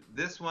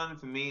this one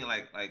for me,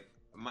 like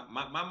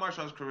my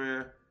martial arts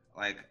career,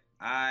 like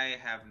I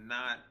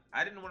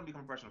didn't want to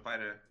become a professional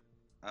fighter.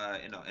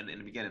 In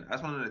the beginning, I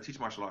just wanted to teach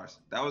martial arts.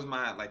 That was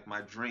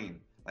my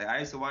dream. Like I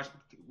used to watch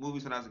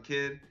movies when I was a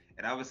kid,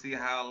 and I would see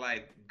how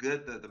like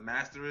good the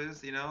master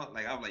is.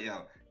 Like I was like,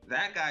 yo,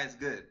 that guy's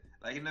good.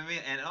 Like you know what I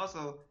mean? And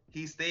also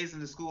he stays in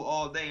the school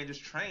all day and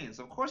just trains.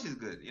 So of course he's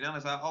good.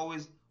 So I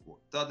always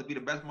thought to be the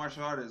best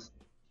martial artist,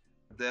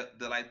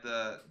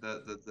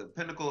 the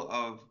pinnacle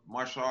of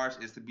martial arts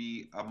is to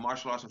be a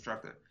martial arts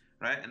instructor,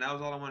 right? And that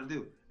was all I wanted to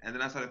do. And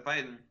then I started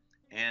fighting,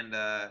 and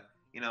I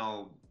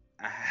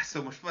had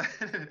so much fun.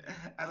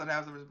 I started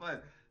having so much fun,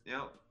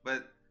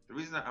 But the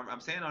reason I'm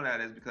saying all that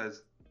is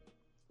because,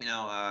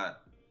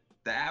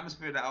 the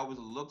atmosphere that I always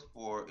looked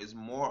for is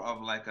more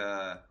of like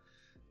a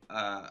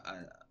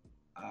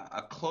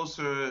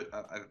closer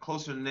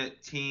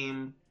knit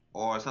team,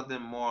 or something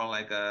more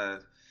like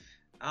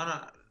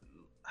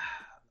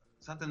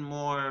something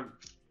more,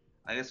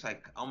 I guess,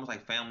 like almost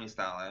like family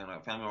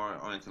style, family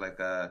oriented, like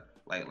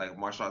like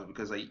martial arts,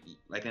 because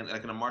like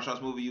in a martial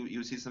arts movie,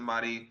 you see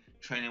somebody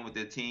training with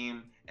their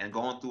team and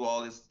going through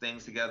all these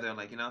things together, and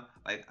like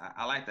like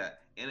I like that.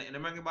 In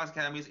American Box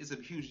Academy, it's a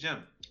huge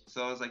gym,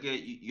 so it's like yeah,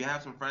 you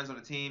have some friends on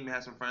the team, you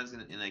have some friends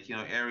in like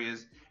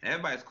areas, and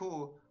everybody's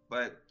cool,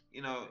 but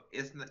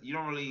it's not, you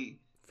don't really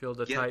Feel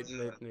the get tight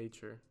knit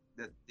nature.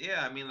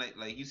 yeah, I mean,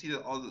 like you see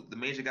all the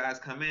major guys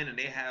come in and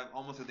they have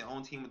almost like their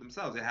own team with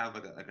themselves. They have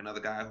like another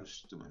guy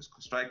who's doing his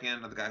striking,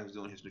 another guy who's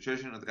doing his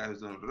nutrition, another guy who's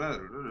doing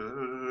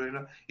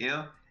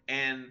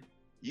and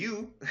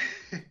you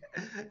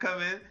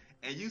come in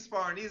and you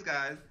sparring these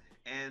guys,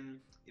 and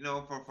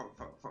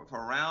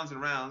for rounds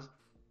and rounds.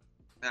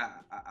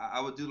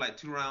 I would do like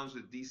 2 rounds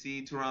with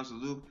DC, 2 rounds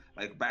with Luke,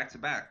 like back to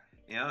back,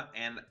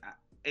 and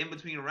in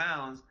between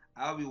rounds,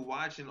 I'll be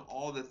watching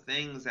all the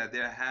things that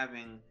they're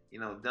having,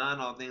 done,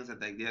 all the things that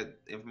they get,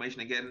 information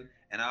they're getting,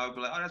 and I would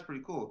be like, oh, that's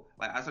pretty cool.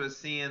 Like I started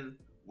seeing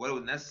what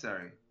was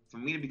necessary for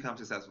me to become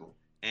successful,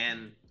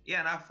 and yeah,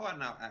 and I fought,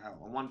 and I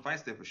won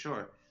fights there for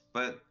sure,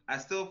 but I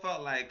still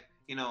felt like,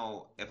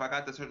 if I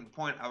got to a certain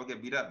point, I would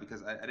get beat up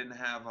because I didn't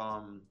have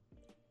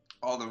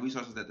all the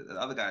resources that the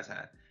other guys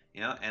had.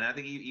 And I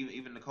think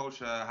even the coach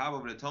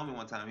Howard told me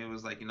one time, he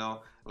was like,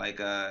 like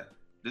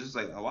this was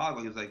like a while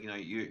ago. He was like,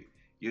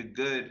 you're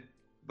good,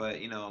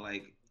 but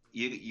like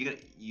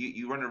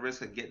you run the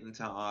risk of getting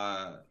to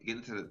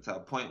a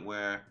point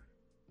where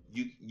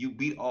you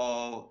beat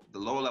all the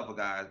lower level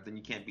guys, then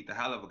you can't beat the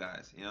high level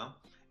guys.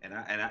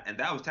 And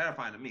that was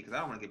terrifying to me because I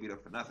don't want to get beat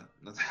up for nothing.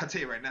 I'll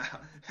tell you right now,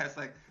 that's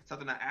like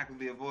something I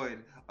actively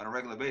avoid on a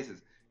regular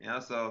basis.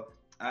 So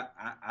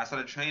I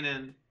started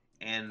training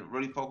and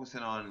really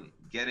focusing on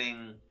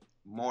getting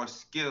more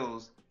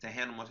skills to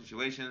handle more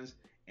situations,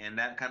 and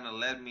that kind of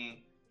led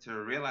me to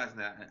realizing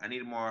that I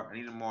needed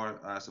more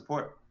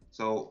support.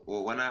 So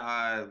when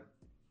I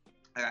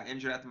got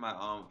injured after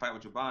my fight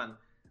with Jaban,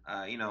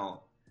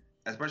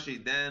 especially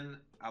then,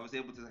 I was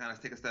able to kind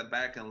of take a step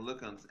back and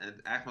look and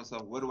ask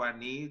myself, what do I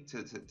need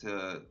to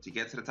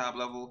get to the top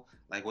level?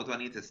 Like, what do I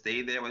need to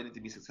stay there? What do I need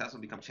to be successful,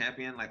 become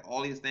champion? Like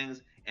all these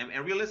things, and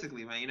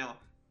realistically, man,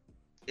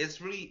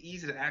 it's really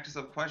easy to ask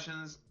yourself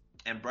questions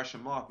and brush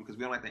them off because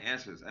we don't like the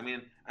answers. I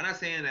mean, I'm not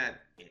saying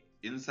that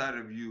inside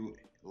of you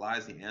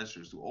lies the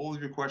answers to all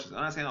of your questions.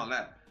 I'm not saying all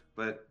that,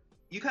 but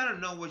you kind of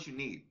know what you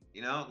need.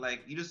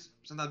 Like you just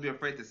sometimes be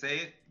afraid to say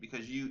it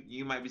because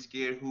you might be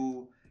scared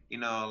who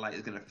like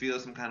is gonna feel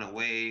some kind of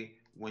way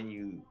when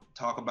you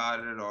talk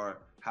about it,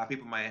 or how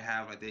people might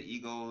have like their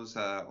egos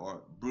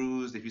or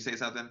bruised if you say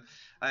something,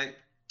 like,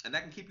 and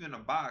that can keep you in a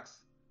box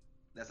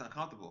that's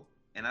uncomfortable.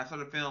 And I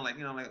started feeling like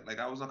like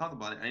I was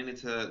uncomfortable. I needed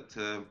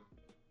to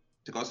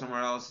go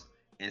somewhere else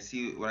and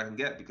see what I can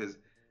get because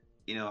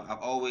I've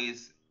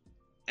always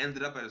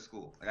ended up at a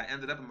school. Like I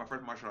ended up in my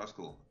first martial arts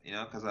school,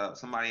 because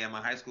somebody at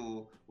my high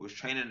school was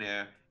training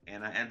there,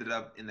 and I ended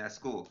up in that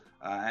school.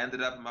 I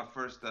ended up in my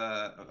first.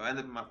 I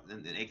ended up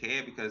in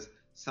AKA because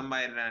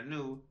somebody that I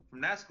knew from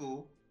that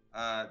school,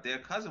 their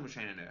cousin was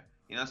training there.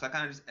 So I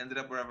kind of just ended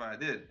up wherever I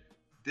did.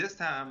 This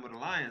time with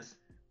Alliance,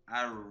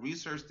 I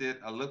researched it.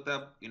 I looked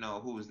up,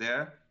 who was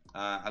there.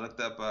 I looked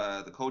up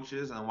the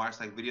coaches and I watched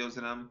like videos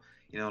of them,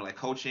 like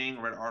coaching,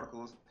 read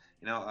articles.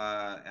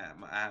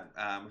 My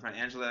friend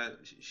Angela,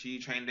 she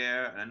trained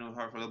there, and I knew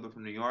her for a little bit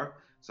from New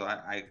York. So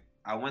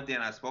I went there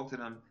and I spoke to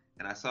them,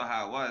 and I saw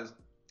how it was,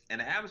 and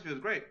the atmosphere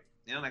was great.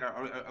 Like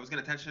I was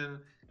getting attention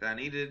that I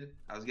needed.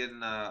 I was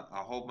getting a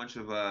whole bunch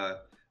of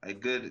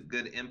like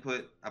good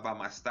input about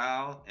my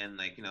style and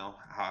like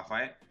how I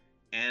fight,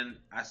 and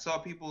I saw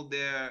people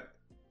there.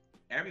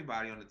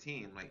 Everybody on the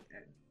team, like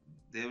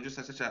they were just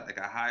at such a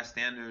high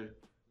standard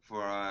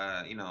for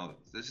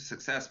this is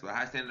success, but a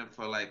high standard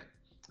for like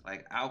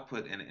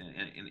output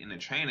in the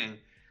training.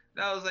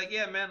 That I was like,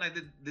 yeah, man, like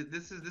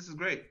this is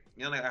great.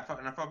 Like I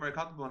felt very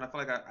comfortable, and I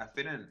felt like I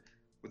fit in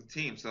with the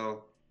team.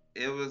 So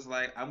it was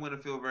like I'm gonna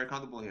feel very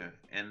comfortable here,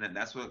 and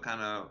that's what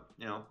kind of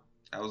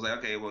I was like,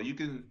 okay, well you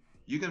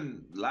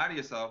can lie to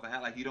yourself and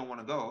act like you don't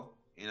want to go,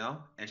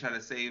 and try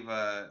to save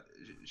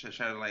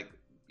try to like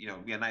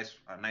be a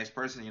nice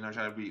person,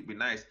 try to be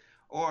nice,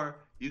 or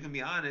you can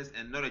be honest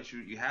and know that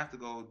you have to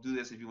go do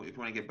this if you want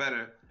to get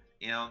better,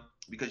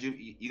 because you're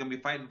gonna be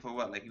fighting for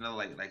what, like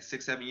like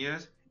 6-7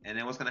 years, and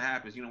then what's gonna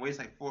happen is you're gonna waste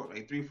like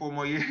 3-4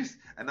 more years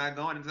and not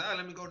going and say, oh,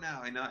 let me go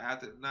now,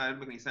 after no, it doesn't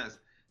make any sense.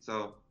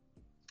 So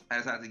I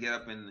decided to get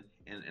up and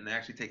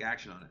actually take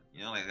action on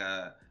it, like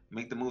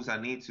make the moves I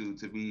need to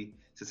be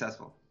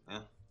successful.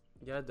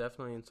 Yeah,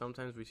 definitely. And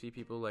sometimes we see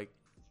people like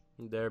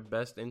their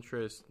best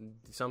interest,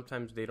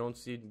 sometimes they don't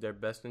see their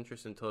best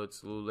interest until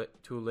it's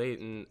too late,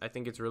 and I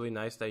think it's really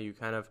nice that you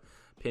kind of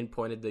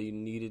pinpointed that you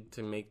needed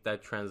to make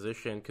that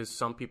transition, because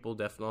some people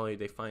definitely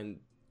they find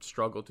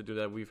struggle to do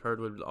that. We've heard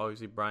with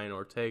obviously Brian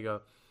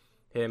Ortega,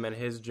 him and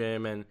his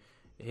gym, and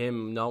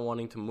him not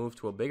wanting to move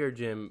to a bigger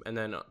gym, and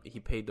then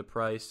he paid the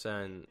price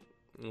and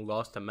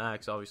lost to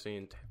Max obviously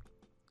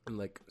in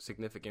like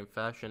significant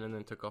fashion, and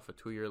then took off a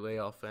 2-year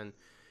layoff. And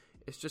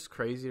it's just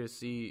crazy to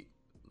see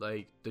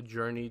like the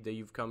journey that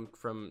you've come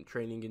from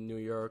training in New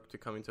York to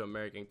coming to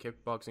American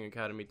Kickboxing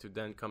Academy to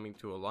then coming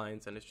to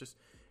Alliance, and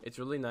it's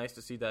really nice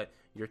to see that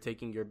you're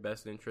taking your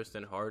best interest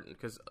in heart,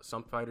 because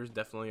some fighters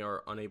definitely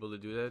are unable to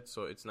do that.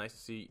 So it's nice to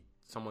see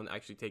someone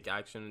actually take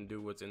action and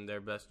do what's in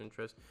their best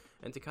interest.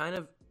 And to kind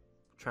of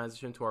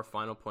transition to our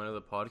final point of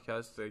the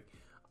podcast, like,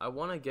 I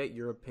want to get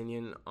your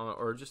opinion on,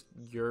 or just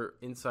your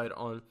insight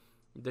on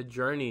the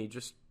journey,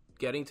 just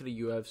getting to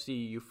the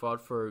UFC. You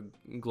fought for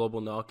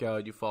Global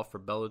Knockout, you fought for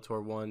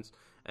Bellator once,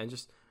 and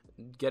just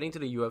getting to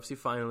the UFC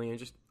finally, and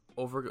just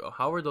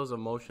how are those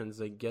emotions,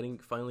 like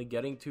finally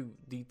getting to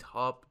the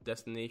top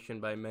destination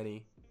by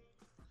many?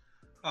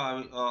 I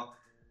mean,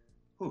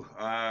 whew,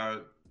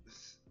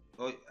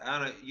 well, I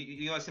don't know.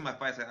 You guys see my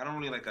fights. Like, I don't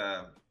really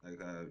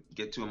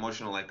get too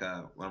emotional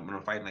when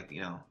I'm fighting,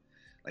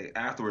 like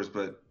afterwards.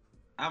 But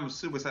I'm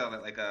super sad.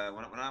 When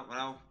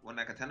I won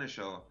that Contender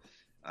Show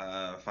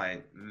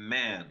fight,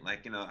 man,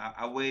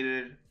 I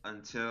waited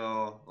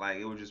until like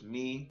it was just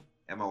me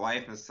and my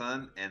wife and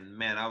son, and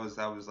man, I was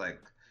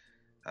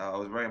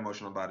very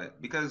emotional about it,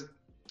 because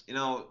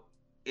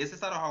it's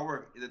just not a hard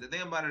work. The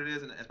thing about it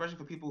is, and especially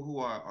for people who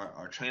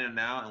are training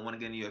now and want to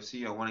get in the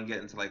UFC or want to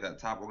get into like a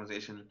top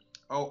organization,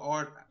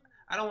 or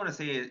I don't want to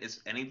say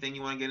it's anything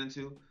you want to get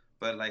into,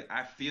 but like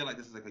I feel like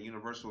this is like a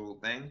universal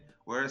thing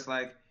where it's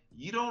like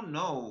you don't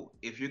know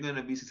if you're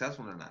gonna be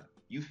successful or not.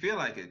 You feel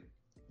like it,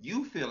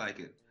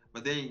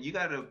 but then you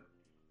got to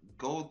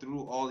go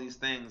through all these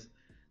things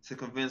to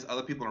convince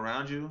other people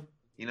around you,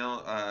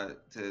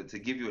 to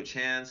give you a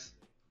chance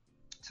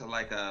to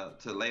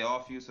to lay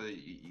off you, so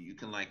you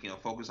can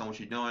focus on what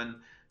you're doing.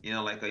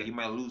 You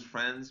might lose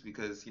friends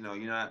because you're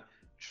not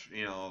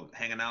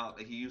hanging out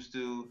like you used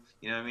to.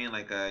 You know what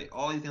I mean?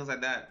 All these things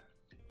like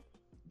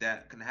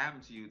that can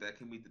happen to you, that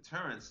can be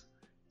deterrents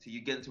to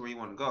you getting to where you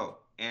want to go.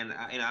 And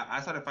I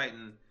started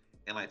fighting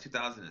in like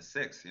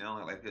 2006.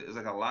 It was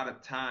like a lot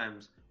of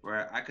times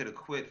where I could have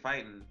quit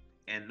fighting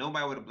and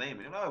nobody would have blamed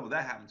me. Oh, well,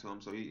 that happened to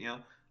him, so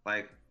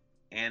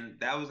and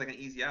that was like an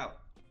easy out.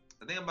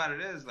 The thing about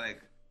it is,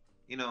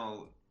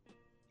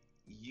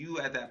 you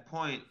at that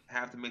point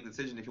have to make the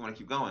decision if you want to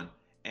keep going,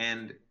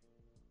 and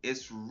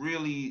it's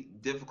really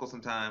difficult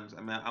sometimes.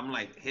 I mean, I'm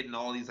like hitting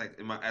all these as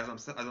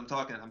I'm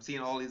talking, I'm seeing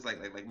all these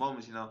like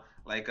moments,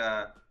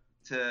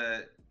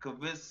 to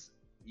convince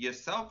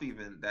yourself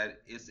even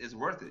that it's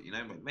worth it.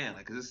 Like, man,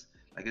 is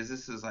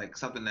this like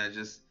something that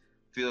just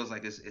feels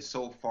like it's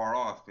so far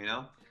off,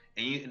 and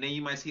then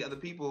you might see other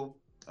people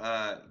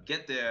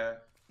get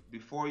there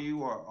before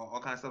you, or all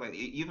kinds of stuff. Like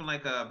even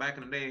back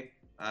in the day.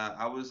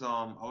 I was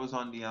on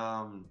the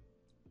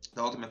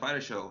Ultimate Fighter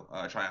show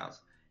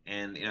tryouts,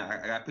 and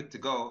I got picked to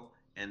go,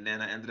 and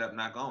then I ended up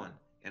not going,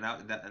 and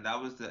that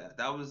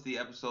was the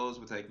episodes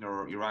with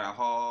Uriah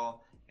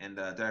Hall and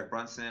Derek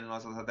Brunson and all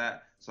stuff like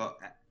that. So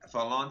for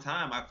a long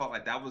time, I felt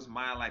like that was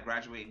my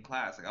graduating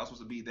class. Like I was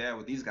supposed to be there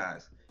with these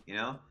guys,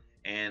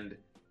 and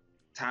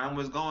time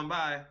was going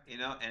by,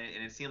 and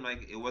it seemed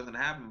like it wasn't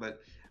gonna happen,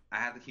 but I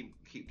had to keep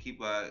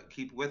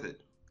with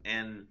it.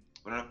 And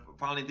when I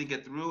finally did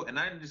get through, and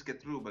I didn't just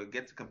get through, but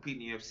get to compete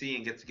in the UFC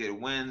and get to get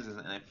wins, and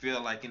I feel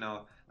like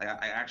I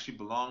actually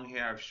belong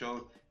here. I've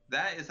showed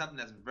that is something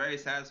that's very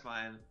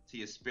satisfying to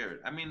your spirit.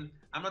 I mean,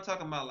 I'm not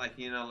talking about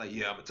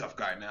yeah, I'm a tough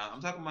guy now.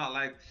 I'm talking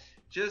about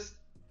just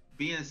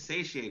being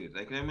satiated,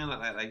 you know what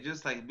I mean,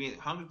 just being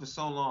hungry for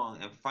so long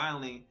and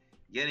finally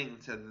getting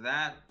to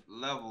that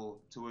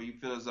level to where you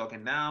feel as though, okay,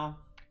 now,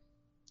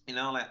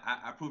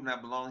 I proven I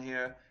belong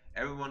here.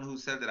 Everyone who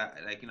said that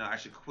I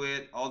should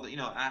quit,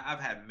 I've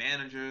had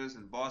managers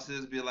and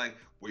bosses be like,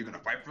 well, you're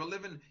gonna fight for a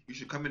living, you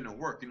should come in and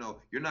work.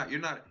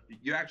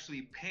 You're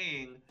actually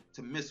paying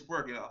to miss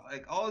work.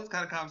 All these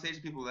kind of conversations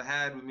people have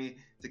had with me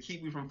to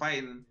keep me from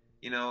fighting,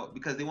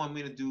 because they want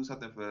me to do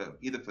something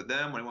either for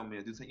them, or they want me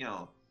to do something,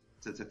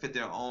 to fit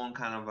their own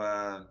kind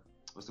of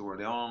what's the word,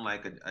 their own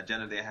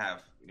agenda they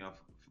have,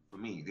 for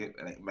me,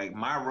 like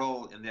my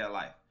role in their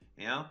life,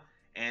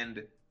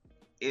 and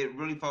it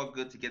really felt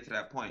good to get to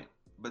that point.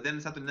 But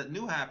then something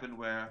new happened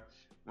where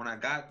when I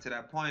got to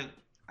that point,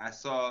 I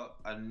saw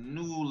a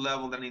new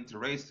level that I need to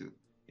raise to,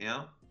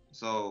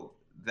 So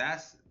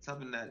that's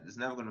something that is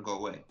never going to go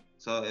away.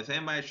 So if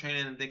anybody's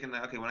training and thinking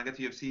that, okay, when I get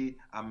to UFC,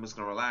 I'm just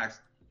going to relax,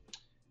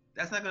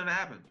 that's not going to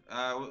happen.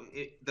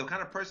 The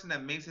kind of person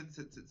that makes it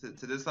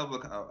to this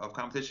level of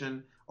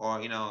competition,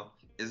 or,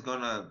 is going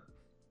to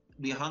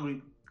be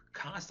hungry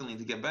constantly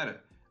to get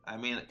better. I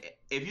mean,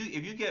 if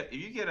you get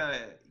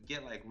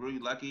really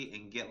lucky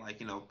and get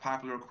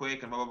popular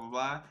quick and blah blah blah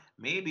blah,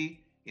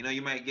 maybe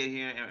you might get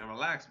here and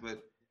relax,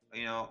 but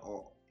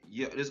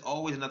there's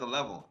always another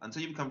level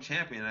until you become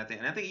champion.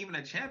 And I think even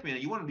at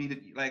champion, you want to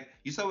be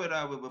you saw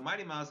it with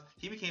Mighty Mouse.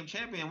 He became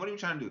champion. What are you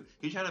trying to do?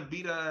 He's trying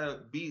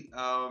to beat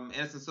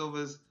Anderson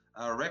Silva's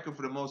record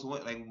for the most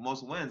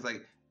wins.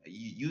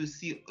 You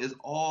see, there's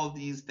all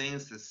these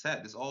things to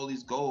set. There's all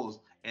these goals.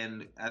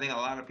 And I think a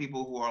lot of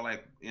people who are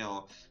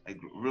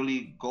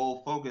really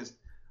goal focused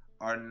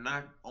are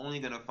not only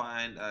going to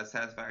find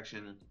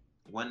satisfaction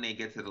when they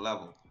get to the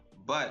level,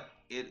 but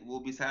it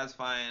will be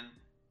satisfying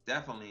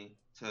definitely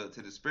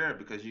to despair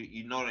because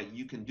you know that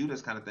you can do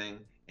this kind of thing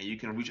and you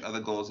can reach other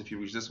goals if you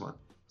reach this one.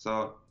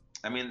 So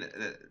I mean,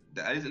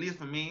 at least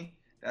for me,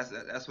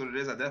 that's what it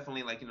is. I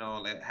definitely like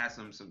like had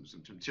some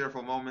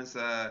tearful moments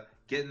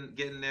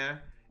getting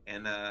there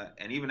and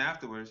even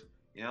afterwards,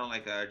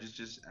 like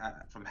just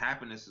from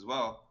happiness as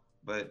well.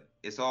 But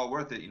it's all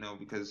worth it,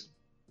 because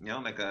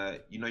like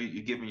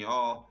you're giving your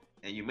all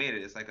and you made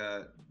it. It's like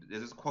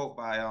there's this quote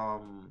by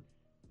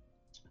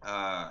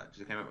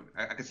just can't remember.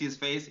 I can see his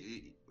face.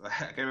 I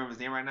can't remember his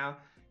name right now.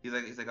 He's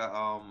like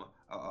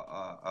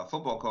a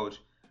football coach,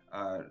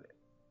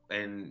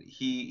 and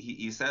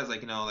he says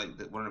like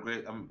one of the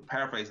great. I'm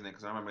paraphrasing it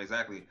because I don't remember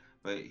exactly,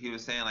 but he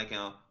was saying like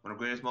one of the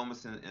greatest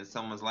moments in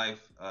someone's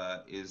life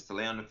is to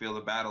lay on the field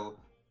of battle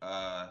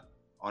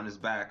on his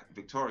back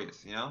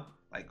victorious.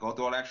 Like go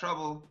through all that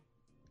trouble,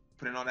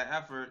 put in all that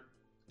effort,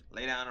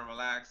 lay down and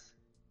relax,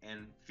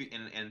 and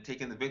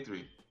take in the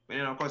victory. But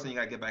of course, then you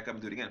gotta get back up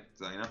and do it again.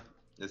 So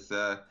it's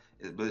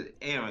but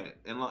anyway,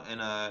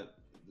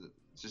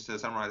 just to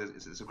summarize,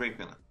 it's a great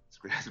feeling.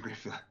 It's a great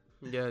feeling.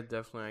 Yeah,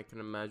 definitely. I can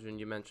imagine.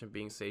 You mentioned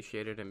being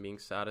satiated and being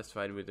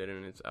satisfied with it,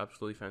 and it's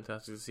absolutely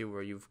fantastic to see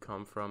where you've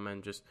come from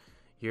and just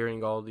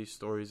hearing all these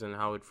stories and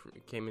how it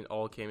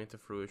all came into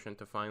fruition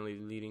to finally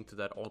leading to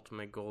that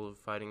ultimate goal of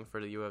fighting for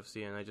the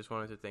UFC. And I just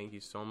wanted to thank you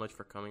so much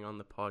for coming on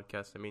the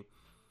podcast. I mean,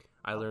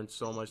 I learned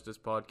so much this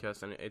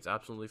podcast, and it's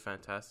absolutely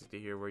fantastic to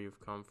hear where you've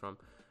come from.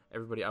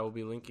 Everybody, I will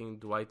be linking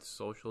Dwight's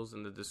socials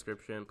in the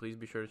description. Please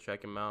be sure to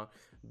check him out.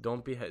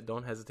 Don't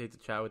hesitate to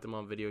chat with him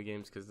on video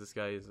games because this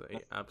guy is an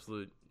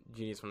absolute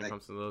genius when it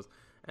comes to those.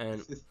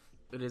 And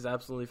it is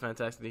absolutely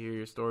fantastic to hear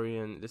your story.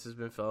 And this has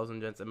been Fellas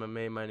and Gents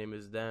MMA. My name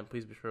is Dan.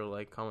 Please be sure to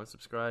like, comment,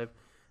 subscribe.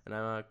 And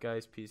I'm out,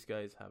 guys. Peace,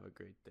 guys. Have a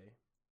great day.